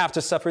Messiah have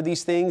to suffer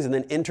these things and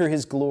then enter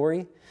his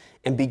glory?"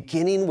 And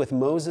beginning with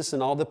Moses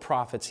and all the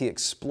prophets, he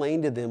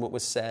explained to them what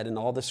was said in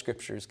all the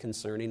scriptures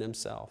concerning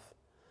himself.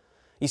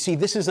 You see,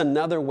 this is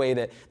another way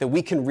that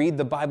we can read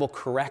the Bible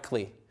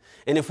correctly.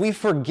 And if we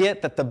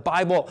forget that the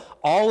Bible,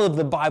 all of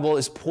the Bible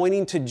is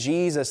pointing to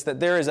Jesus, that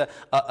there is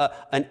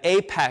an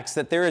apex,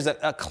 that there is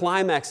a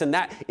climax, and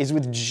that is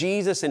with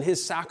Jesus and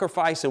his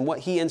sacrifice and what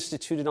he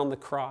instituted on the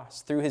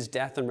cross through his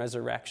death and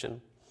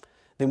resurrection,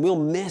 then we'll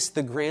miss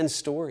the grand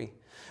story.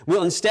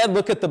 We'll instead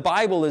look at the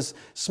Bible as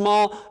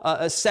small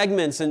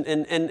segments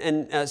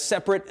and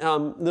separate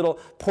little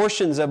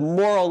portions of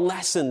moral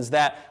lessons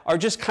that are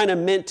just kind of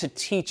meant to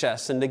teach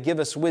us and to give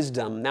us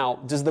wisdom. Now,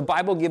 does the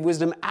Bible give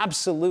wisdom?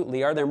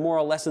 Absolutely. Are there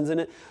moral lessons in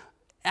it?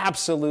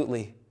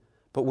 Absolutely.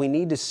 But we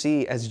need to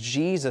see, as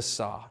Jesus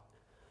saw,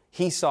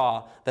 he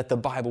saw that the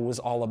Bible was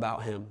all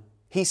about him.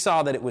 He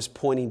saw that it was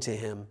pointing to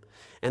him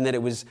and that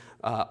it was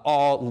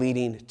all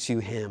leading to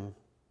him.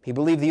 He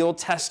believed the Old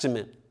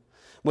Testament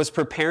was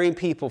preparing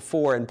people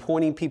for and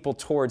pointing people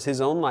towards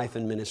his own life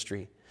and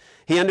ministry.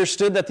 He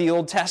understood that the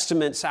Old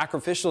Testament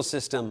sacrificial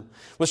system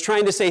was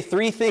trying to say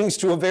 3 things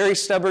to a very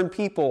stubborn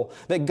people: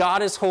 that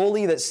God is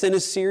holy, that sin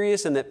is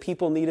serious, and that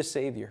people need a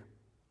Savior.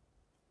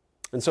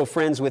 And so,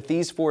 friends, with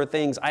these 4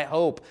 things, I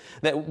hope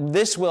that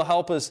this will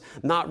help us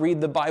not read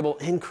the Bible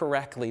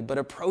incorrectly, but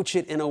approach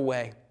it in a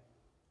way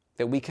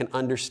that we can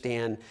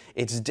understand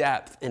its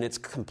depth and its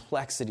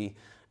complexity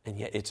and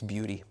yet its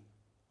beauty.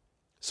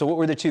 So what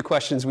were the 2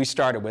 questions we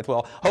started with?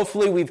 Well,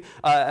 hopefully we've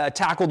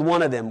tackled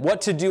one of them.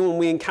 What to do when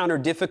we encounter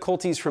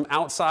difficulties from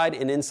outside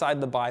and inside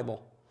the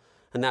Bible.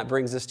 And that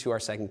brings us to our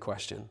second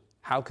question.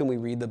 How can we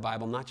read the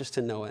Bible, not just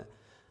to know it,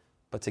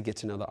 but to get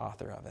to know the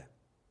author of it?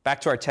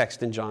 Back to our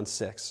text in John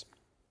 6.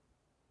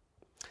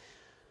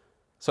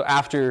 So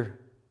after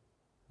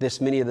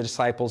this, many of the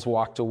disciples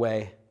walked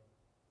away.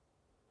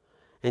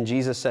 And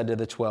Jesus said to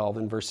the 12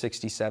 in verse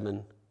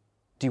 67,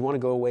 "Do you want to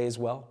go away as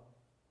well?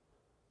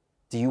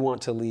 Do you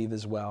want to leave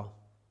as well?"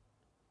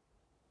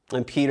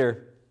 And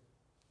Peter,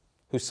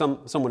 who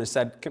someone has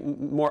said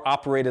more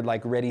operated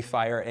like ready,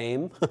 fire,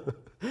 aim,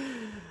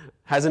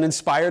 has an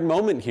inspired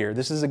moment here.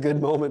 This is a good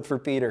moment for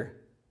Peter.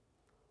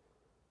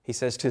 He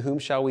says, "To whom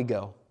shall we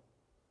go?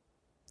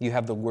 You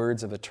have the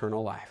words of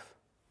eternal life."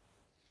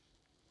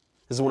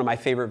 This is one of my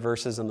favorite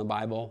verses in the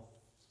Bible.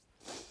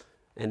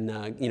 And,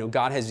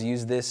 God has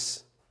used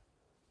this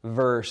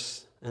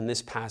verse and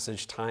this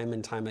passage time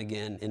and time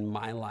again in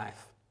my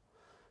life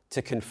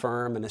to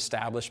confirm and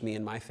establish me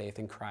in my faith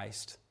in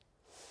Christ.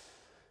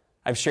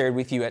 I've shared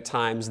with you at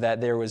times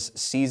that there was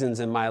seasons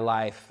in my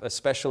life,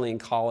 especially in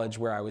college,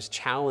 where I was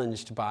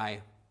challenged by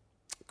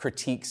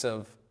critiques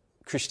of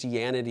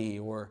Christianity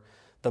or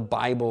the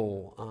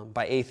Bible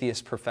by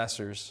atheist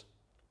professors,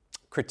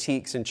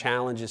 critiques and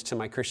challenges to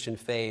my Christian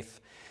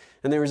faith.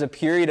 And there was a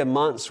period of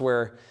months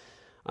where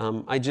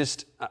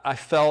I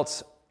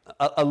felt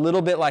a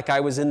little bit like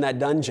I was in that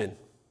dungeon,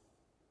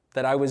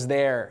 that I was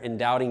there in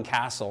Doubting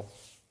Castle.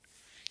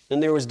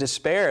 And there was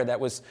despair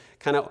that was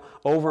kind of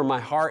over my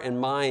heart and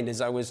mind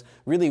as I was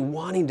really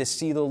wanting to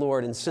see the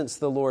Lord and sense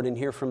the Lord and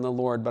hear from the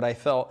Lord, but I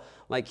felt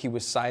like He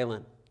was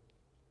silent.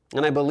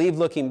 And I believe,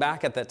 looking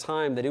back at that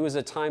time, that it was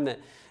a time that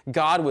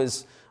God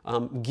was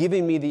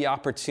giving me the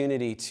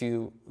opportunity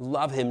to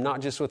love Him,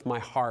 not just with my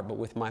heart, but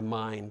with my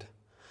mind.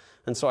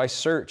 And so I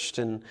searched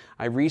and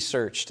I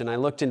researched and I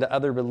looked into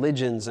other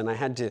religions, and I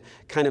had to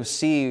kind of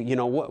see,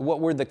 what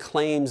were the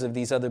claims of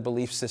these other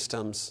belief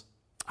systems.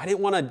 I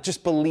didn't want to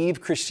just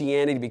believe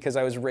Christianity because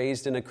I was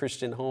raised in a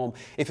Christian home.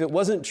 If it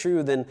wasn't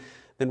true, then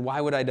why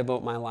would I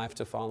devote my life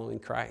to following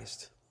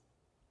Christ?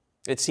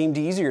 It seemed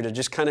easier to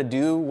just kind of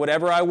do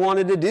whatever I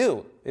wanted to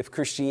do if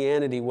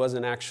Christianity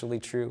wasn't actually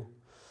true.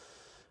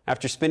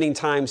 After spending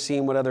time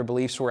seeing what other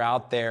beliefs were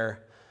out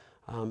there,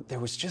 there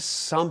was just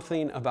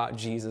something about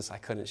Jesus I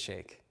couldn't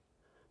shake.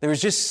 There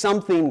was just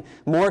something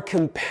more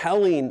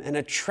compelling and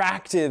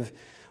attractive,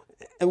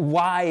 and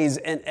wise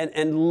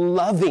and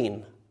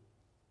loving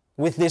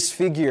with this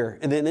figure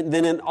than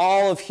in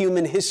all of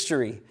human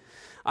history.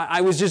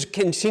 I was just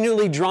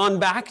continually drawn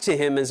back to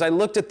Him as I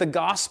looked at the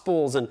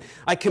Gospels and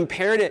I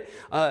compared it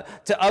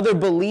to other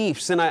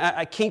beliefs, and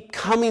I keep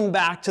coming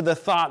back to the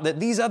thought that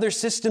these other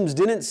systems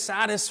didn't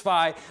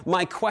satisfy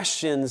my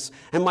questions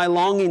and my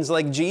longings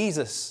like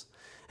Jesus.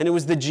 And it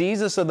was the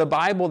Jesus of the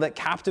Bible that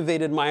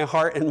captivated my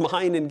heart and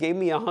mind and gave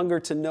me a hunger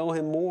to know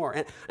Him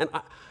more.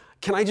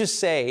 Can I just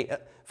say,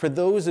 for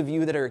those of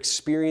you that are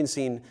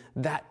experiencing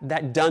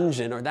that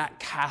dungeon or that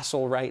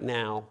castle right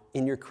now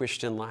in your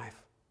Christian life,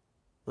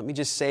 let me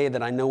just say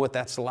that I know what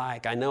that's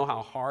like. I know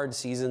how hard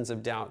seasons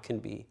of doubt can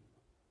be.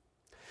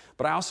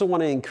 But I also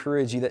want to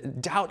encourage you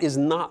that doubt is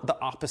not the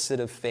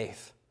opposite of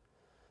faith.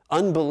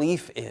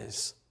 Unbelief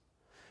is.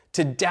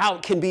 To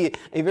doubt can be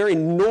a very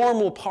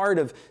normal part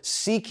of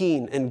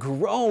seeking and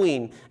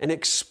growing and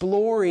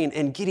exploring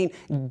and getting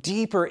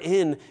deeper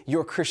in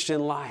your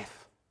Christian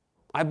life.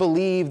 I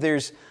believe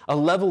there's a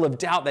level of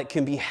doubt that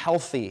can be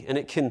healthy, and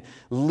it can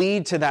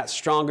lead to that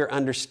stronger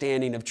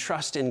understanding of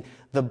trust in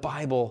the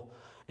Bible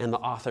and the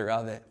author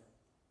of it.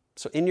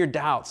 So in your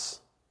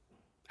doubts,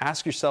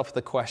 ask yourself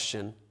the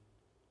question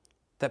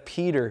that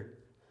Peter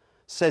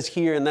says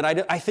here, and that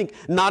I think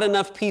not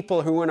enough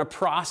people who are in a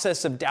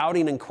process of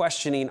doubting and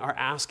questioning are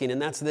asking,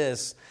 and that's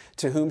this: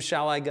 to whom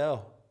shall I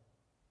go?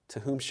 To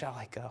whom shall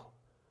I go?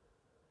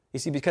 You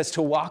see, because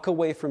to walk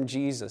away from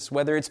Jesus,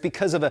 whether it's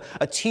because of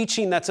a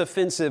teaching that's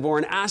offensive or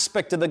an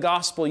aspect of the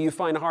gospel you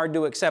find hard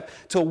to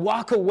accept, to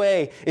walk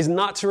away is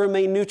not to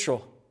remain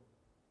neutral,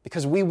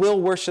 because we will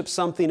worship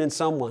something and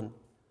someone.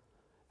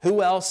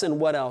 Who else and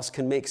what else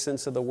can make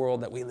sense of the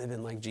world that we live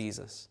in like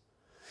Jesus?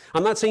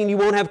 I'm not saying you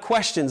won't have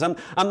questions. I'm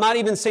not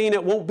even saying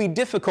it won't be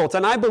difficult.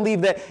 And I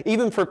believe that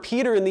even for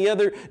Peter and the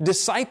other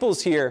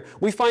disciples here,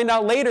 we find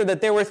out later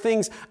that there were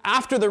things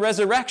after the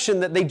resurrection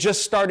that they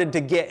just started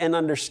to get and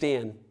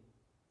understand.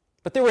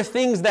 But there were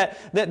things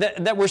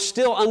that were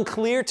still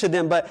unclear to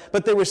them,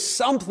 but there was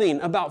something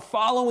about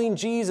following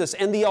Jesus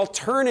and the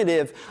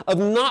alternative of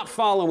not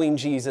following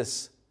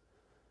Jesus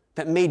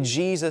that made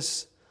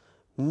Jesus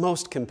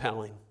most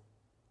compelling.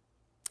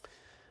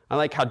 I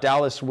like how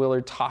Dallas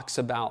Willard talks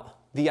about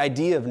the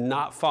idea of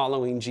not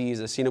following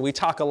Jesus. We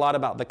talk a lot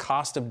about the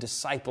cost of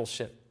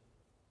discipleship,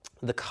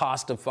 the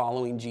cost of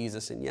following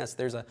Jesus, and yes,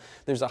 there's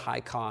a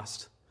high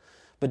cost.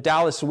 But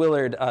Dallas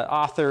Willard,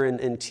 author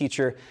and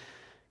teacher,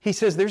 he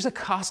says there's a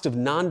cost of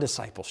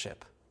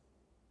non-discipleship.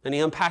 And he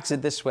unpacks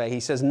it this way. He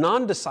says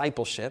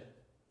non-discipleship,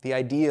 the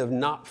idea of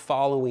not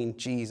following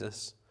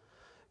Jesus,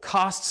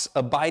 costs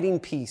abiding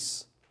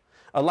peace,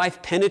 a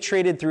life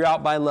penetrated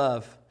throughout by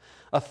love,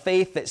 a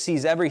faith that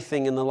sees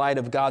everything in the light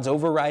of God's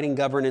overriding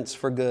governance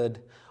for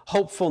good,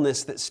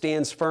 hopefulness that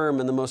stands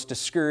firm in the most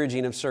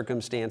discouraging of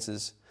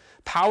circumstances,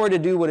 power to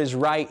do what is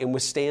right and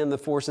withstand the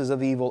forces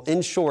of evil.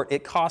 In short,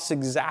 it costs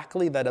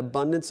exactly that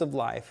abundance of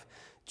life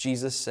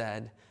Jesus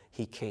said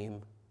He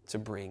came to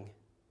bring.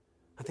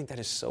 I think that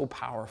is so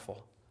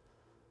powerful.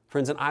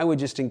 Friends, and I would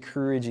just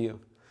encourage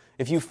you,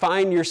 if you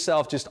find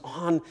yourself just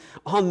on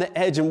the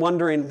edge and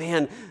wondering,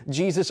 man,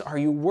 Jesus, are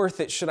you worth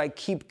it? Should I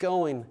keep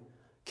going?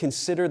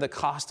 Consider the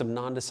cost of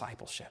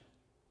non-discipleship.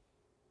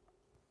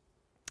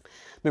 I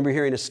remember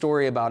hearing a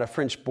story about a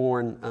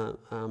French-born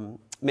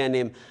man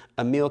named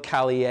Émile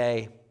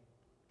Carlier.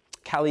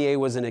 Carlier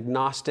was an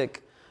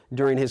agnostic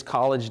during his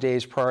college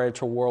days prior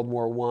to World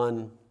War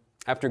I.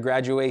 After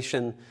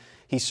graduation,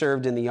 he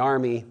served in the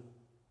army.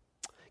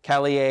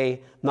 Carlier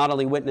not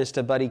only witnessed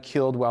a buddy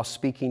killed while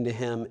speaking to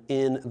him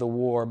in the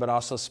war, but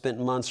also spent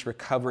months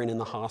recovering in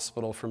the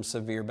hospital from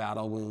severe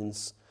battle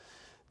wounds.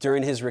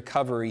 During his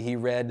recovery, he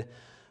read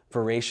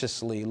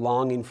voraciously,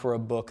 longing for a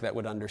book that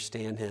would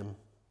understand him.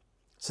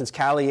 Since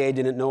Callier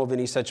didn't know of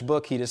any such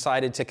book, he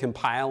decided to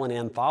compile an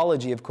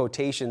anthology of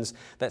quotations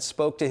that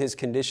spoke to his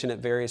condition at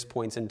various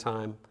points in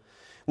time.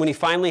 When he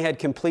finally had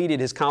completed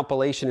his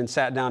compilation and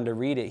sat down to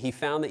read it, he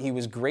found that he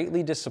was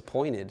greatly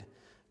disappointed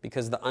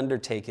because the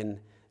undertaking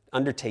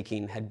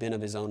had been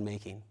of his own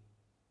making.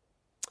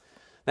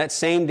 That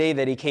same day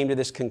that he came to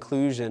this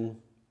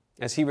conclusion,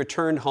 as he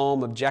returned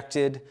home,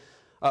 dejected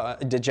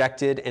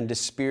and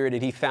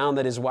dispirited, he found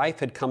that his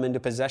wife had come into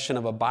possession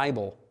of a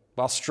Bible.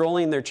 While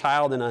strolling their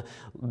child in a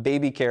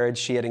baby carriage,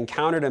 she had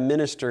encountered a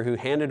minister who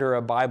handed her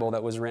a Bible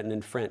that was written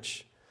in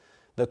French.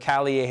 Though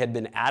Callier had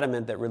been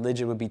adamant that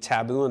religion would be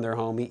taboo in their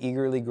home, he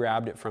eagerly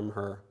grabbed it from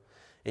her.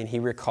 And he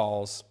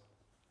recalls,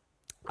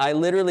 "I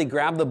literally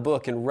grabbed the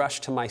book and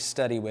rushed to my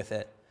study with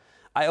it.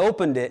 I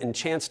opened it and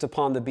chanced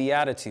upon the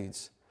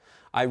Beatitudes.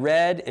 I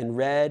read and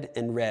read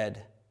and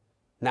read,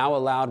 now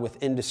aloud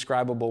with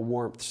indescribable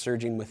warmth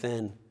surging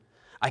within.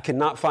 I could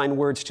not find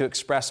words to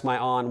express my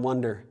awe and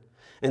wonder.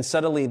 And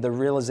suddenly the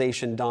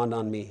realization dawned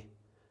on me.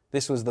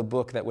 This was the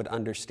book that would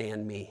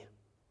understand me.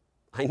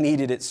 I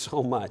needed it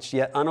so much,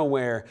 yet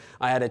unaware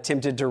I had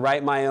attempted to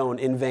write my own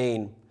in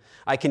vain.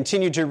 I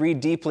continued to read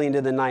deeply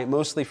into the night,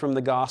 mostly from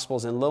the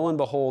Gospels, and lo and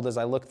behold, as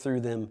I looked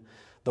through them,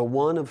 the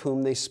one of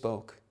whom they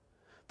spoke,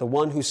 the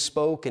one who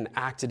spoke and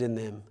acted in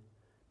them,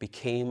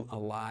 became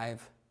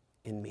alive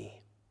in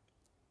me."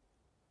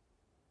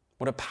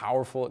 What a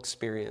powerful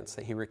experience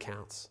that he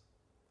recounts.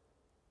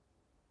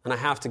 And I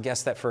have to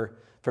guess that for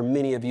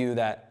many of you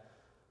that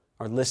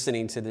are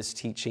listening to this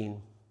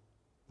teaching,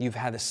 you've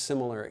had a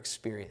similar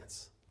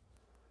experience.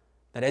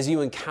 That as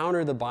you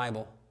encounter the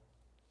Bible,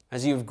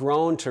 as you've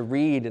grown to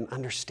read and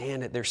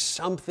understand it, there's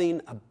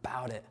something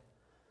about it.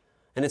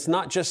 And it's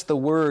not just the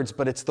words,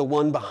 but it's the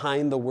one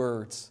behind the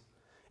words.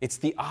 It's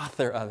the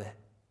author of it.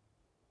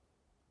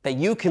 That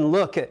you can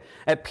look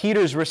at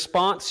Peter's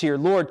response here,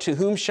 "Lord, to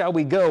whom shall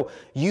we go?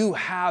 You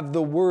have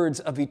the words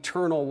of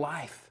eternal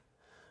life."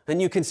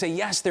 And you can say,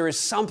 yes, there is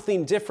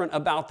something different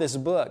about this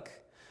book.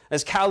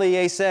 As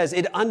Callier says,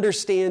 it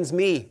understands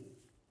me.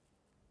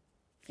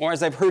 Or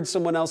as I've heard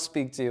someone else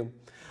speak to,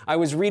 I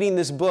was reading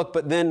this book,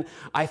 but then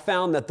I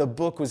found that the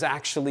book was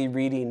actually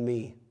reading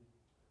me.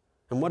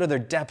 And what other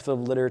depth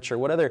of literature,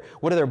 what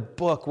other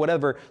book,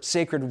 whatever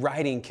sacred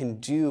writing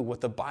can do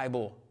what the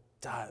Bible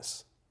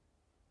does?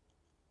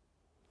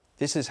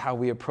 This is how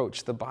we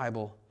approach the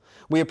Bible.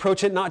 We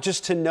approach it not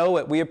just to know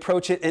it, we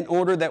approach it in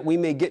order that we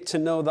may get to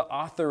know the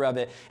author of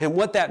it. And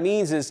what that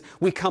means is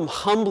we come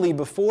humbly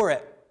before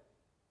it.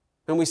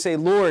 And we say,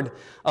 "Lord,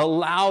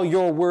 allow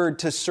your word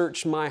to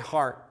search my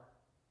heart."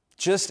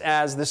 Just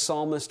as the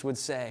psalmist would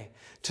say,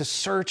 to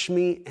search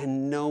me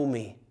and know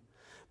me.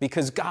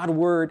 Because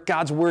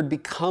God's word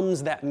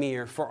becomes that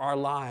mirror for our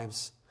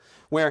lives,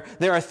 where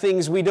there are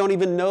things we don't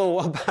even know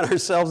about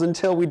ourselves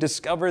until we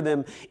discover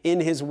them in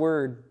his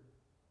word.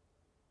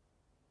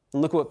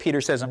 And look what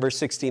Peter says in verse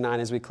 69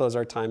 as we close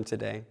our time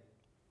today.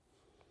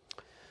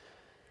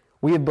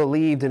 "We have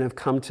believed and have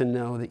come to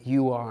know that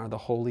you are the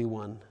Holy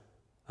One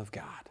of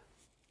God."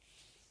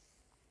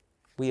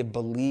 We have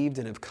believed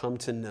and have come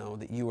to know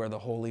that you are the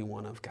Holy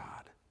One of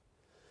God.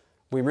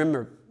 We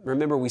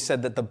remember we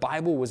said that the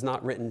Bible was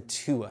not written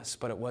to us,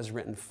 but it was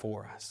written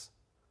for us.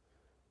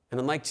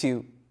 And I'd like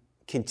to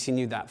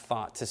continue that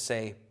thought to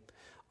say,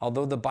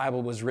 although the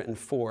Bible was written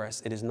for us,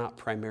 it is not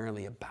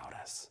primarily about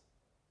us.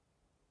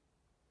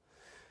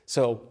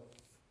 So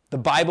the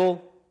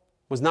Bible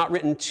was not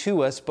written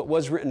to us, but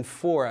was written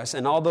for us.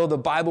 And although the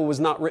Bible was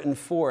not written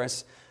for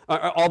us,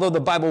 although the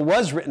Bible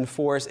was written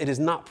for us, it is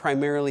not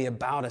primarily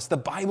about us. The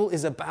Bible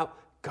is about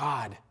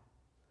God.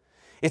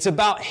 It's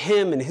about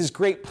him and his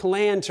great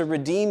plan to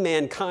redeem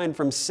mankind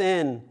from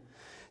sin,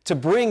 to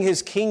bring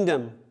his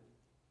kingdom,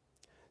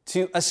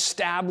 to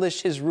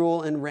establish his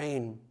rule and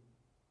reign,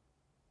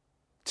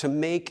 to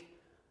make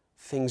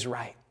things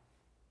right.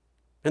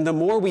 And the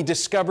more we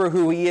discover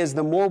who he is,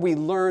 the more we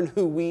learn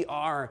who we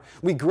are.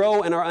 We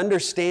grow in our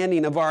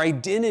understanding of our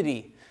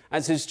identity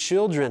as his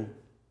children.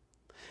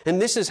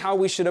 And this is how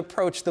we should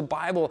approach the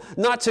Bible.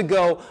 Not to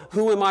go,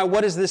 who am I?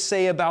 What does this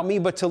say about me?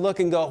 But to look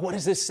and go, what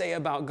does this say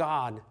about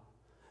God?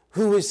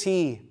 Who is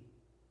he?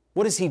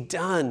 What has he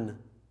done?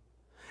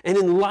 And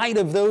in light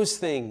of those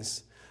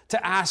things,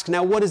 to ask,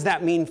 now what does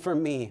that mean for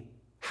me?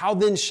 How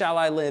then shall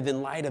I live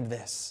in light of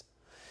this?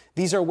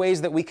 These are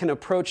ways that we can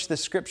approach the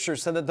Scripture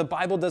so that the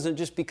Bible doesn't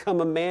just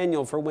become a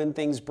manual for when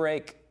things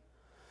break.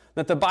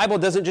 That the Bible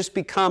doesn't just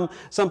become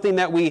something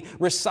that we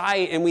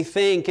recite and we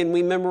think and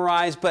we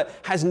memorize, but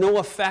has no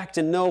effect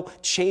and no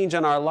change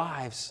on our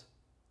lives.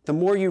 The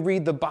more you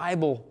read the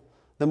Bible,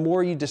 the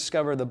more you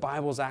discover the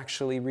Bible's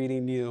actually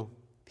reading you.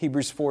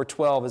 Hebrews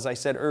 4:12, as I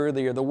said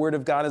earlier, the Word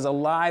of God is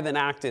alive and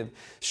active,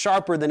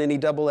 sharper than any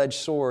double-edged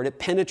sword. It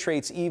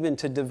penetrates even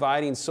to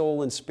dividing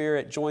soul and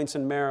spirit, joints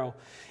and marrow.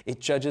 It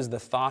judges the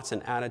thoughts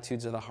and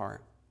attitudes of the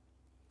heart.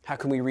 How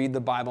can we read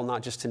the Bible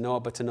not just to know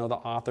it, but to know the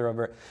author of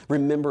it?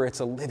 Remember, it's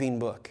a living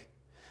book.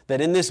 That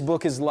in this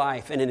book is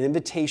life and an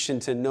invitation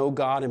to know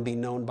God and be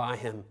known by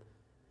him.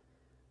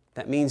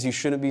 That means you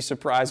shouldn't be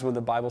surprised when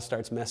the Bible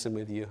starts messing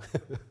with you.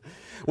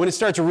 When it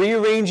starts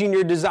rearranging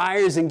your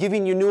desires and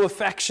giving you new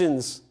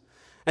affections.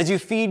 As you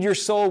feed your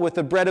soul with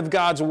the bread of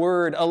God's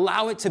word,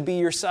 allow it to be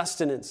your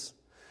sustenance.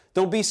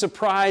 Don't be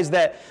surprised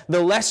that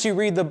the less you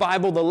read the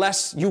Bible, the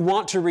less you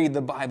want to read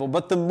the Bible.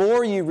 But the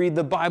more you read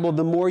the Bible,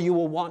 the more you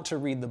will want to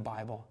read the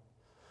Bible.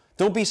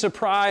 Don't be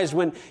surprised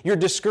when you're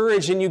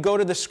discouraged and you go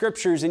to the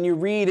scriptures and you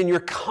read and you're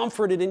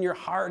comforted in your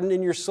heart and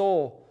in your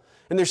soul.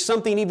 And there's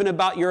something even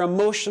about your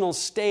emotional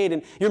state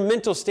and your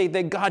mental state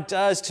that God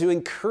does to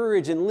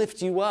encourage and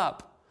lift you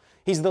up.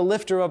 He's the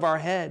lifter of our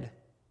head.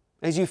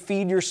 As you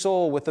feed your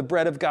soul with the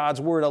bread of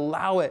God's word,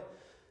 allow it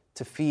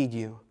to feed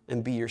you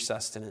and be your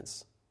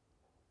sustenance.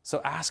 So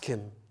ask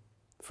Him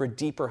for a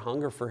deeper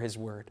hunger for His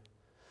word.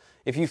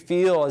 If you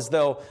feel as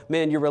though,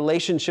 man, your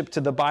relationship to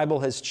the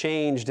Bible has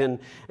changed and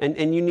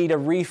you need a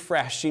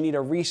refresh, you need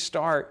a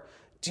restart,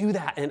 do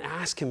that and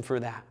ask Him for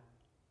that.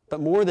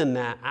 But more than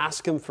that,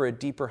 ask Him for a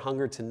deeper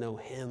hunger to know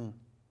Him,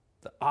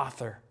 the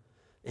author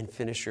and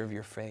finisher of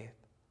your faith,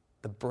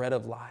 the bread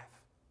of life.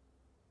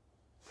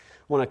 I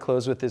want to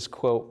close with this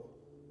quote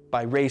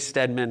by Ray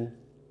Stedman,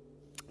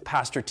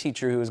 pastor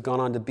teacher who has gone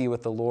on to be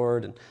with the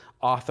Lord and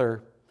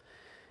author.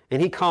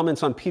 And he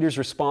comments on Peter's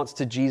response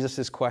to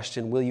Jesus'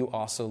 question, will you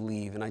also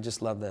leave? And I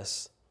just love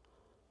this.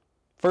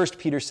 First,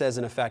 Peter says,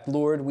 in effect,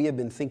 Lord, we have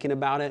been thinking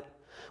about it.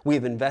 We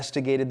have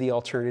investigated the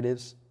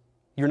alternatives.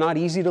 You're not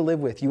easy to live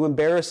with. You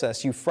embarrass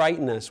us. You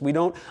frighten us. We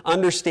don't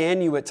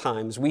understand you at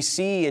times. We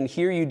see and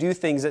hear you do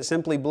things that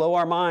simply blow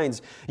our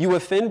minds. You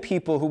offend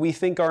people who we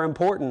think are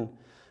important.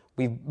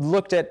 We've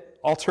looked at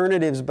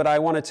alternatives, but I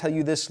want to tell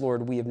you this,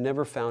 Lord, we have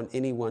never found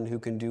anyone who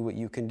can do what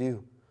you can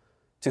do.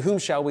 To whom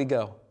shall we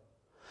go?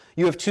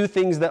 You have two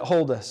things that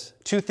hold us,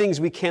 two things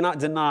we cannot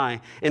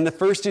deny. And the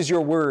first is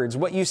your words.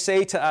 What you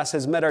say to us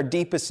has met our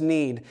deepest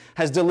need,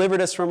 has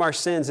delivered us from our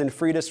sins and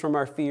freed us from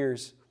our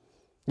fears.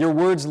 Your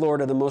words,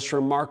 Lord, are the most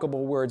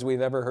remarkable words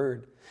we've ever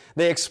heard.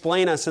 They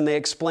explain us and they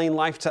explain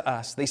life to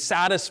us. They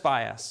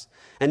satisfy us.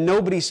 And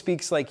nobody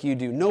speaks like you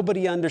do.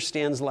 Nobody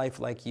understands life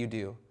like you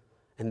do.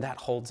 And that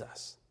holds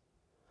us.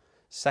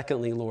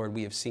 Secondly, Lord,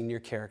 we have seen your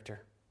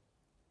character.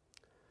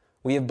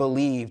 We have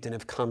believed and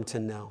have come to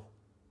know.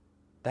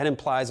 That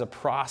implies a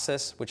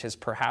process which has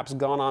perhaps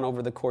gone on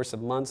over the course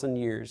of months and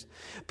years.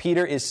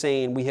 Peter is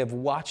saying, we have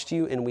watched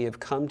you and we have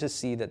come to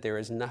see that there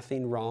is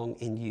nothing wrong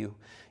in you.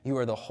 You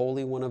are the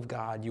Holy One of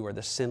God. You are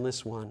the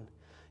sinless one.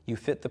 You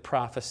fit the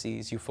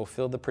prophecies. You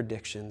fulfill the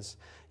predictions.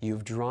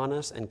 You've drawn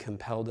us and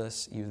compelled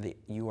us.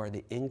 You are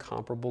the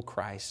incomparable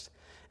Christ,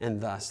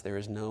 and thus there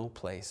is no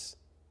place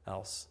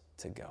else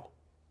to go.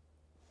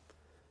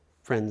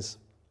 Friends,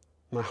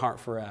 my heart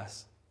for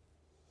us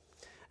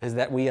is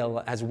that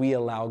as we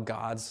allow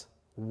God's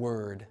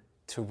word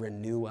to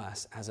renew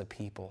us as a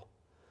people,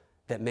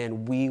 that,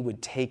 man, we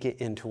would take it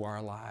into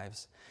our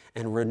lives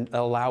and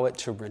allow it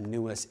to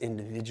renew us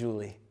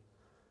individually.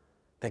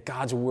 That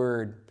God's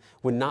word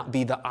would not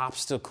be the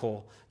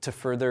obstacle to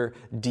further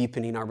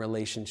deepening our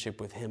relationship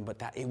with Him, but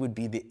that it would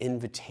be the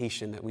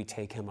invitation that we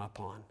take Him up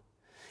on.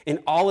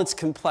 In all its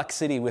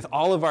complexity, with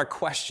all of our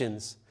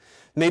questions,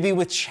 maybe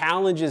with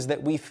challenges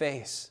that we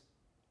face,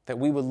 that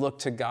we would look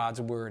to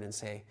God's word and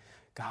say,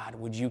 God,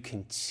 would you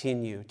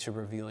continue to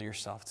reveal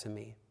yourself to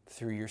me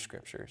through your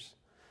scriptures?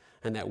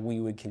 And that we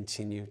would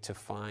continue to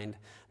find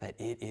that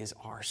it is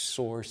our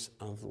source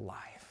of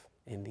life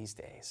in these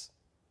days.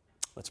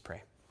 Let's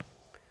pray.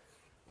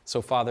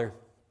 So, Father,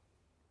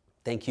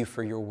 thank you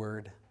for your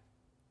word.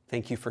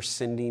 Thank you for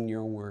sending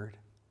your word.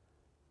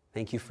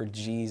 Thank you for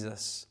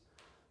Jesus,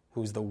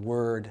 who is the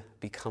Word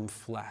become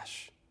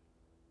flesh,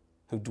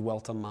 who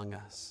dwelt among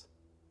us.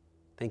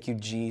 Thank you,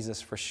 Jesus,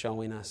 for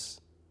showing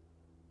us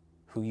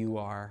who you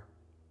are,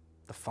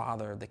 the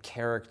Father, the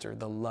character,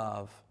 the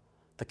love,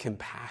 the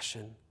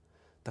compassion,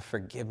 the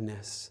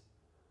forgiveness.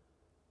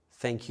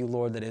 Thank you,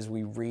 Lord, that as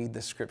we read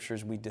the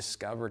scriptures, we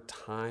discover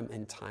time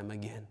and time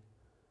again,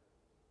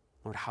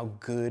 Lord, how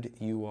good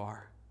you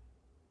are,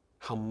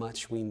 how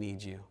much we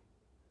need you,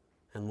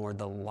 and Lord,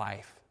 the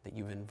life that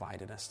you've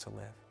invited us to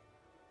live.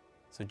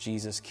 So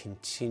Jesus,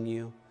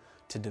 continue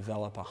to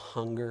develop a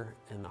hunger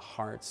in the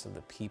hearts of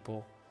the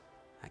people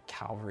at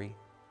Calvary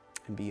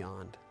and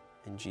beyond.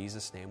 In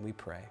Jesus' name we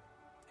pray.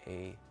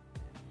 Amen.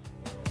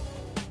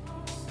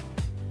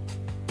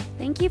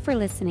 Thank you for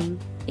listening.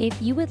 If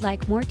you would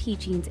like more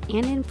teachings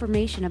and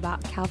information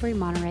about Calvary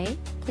Monterey,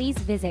 please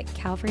visit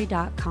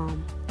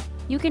calvary.com.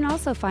 You can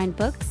also find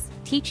books,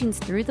 teachings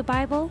through the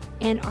Bible,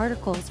 and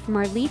articles from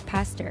our lead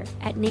pastor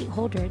at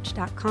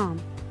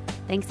nateholdridge.com.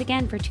 Thanks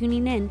again for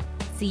tuning in.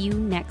 See you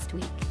next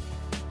week.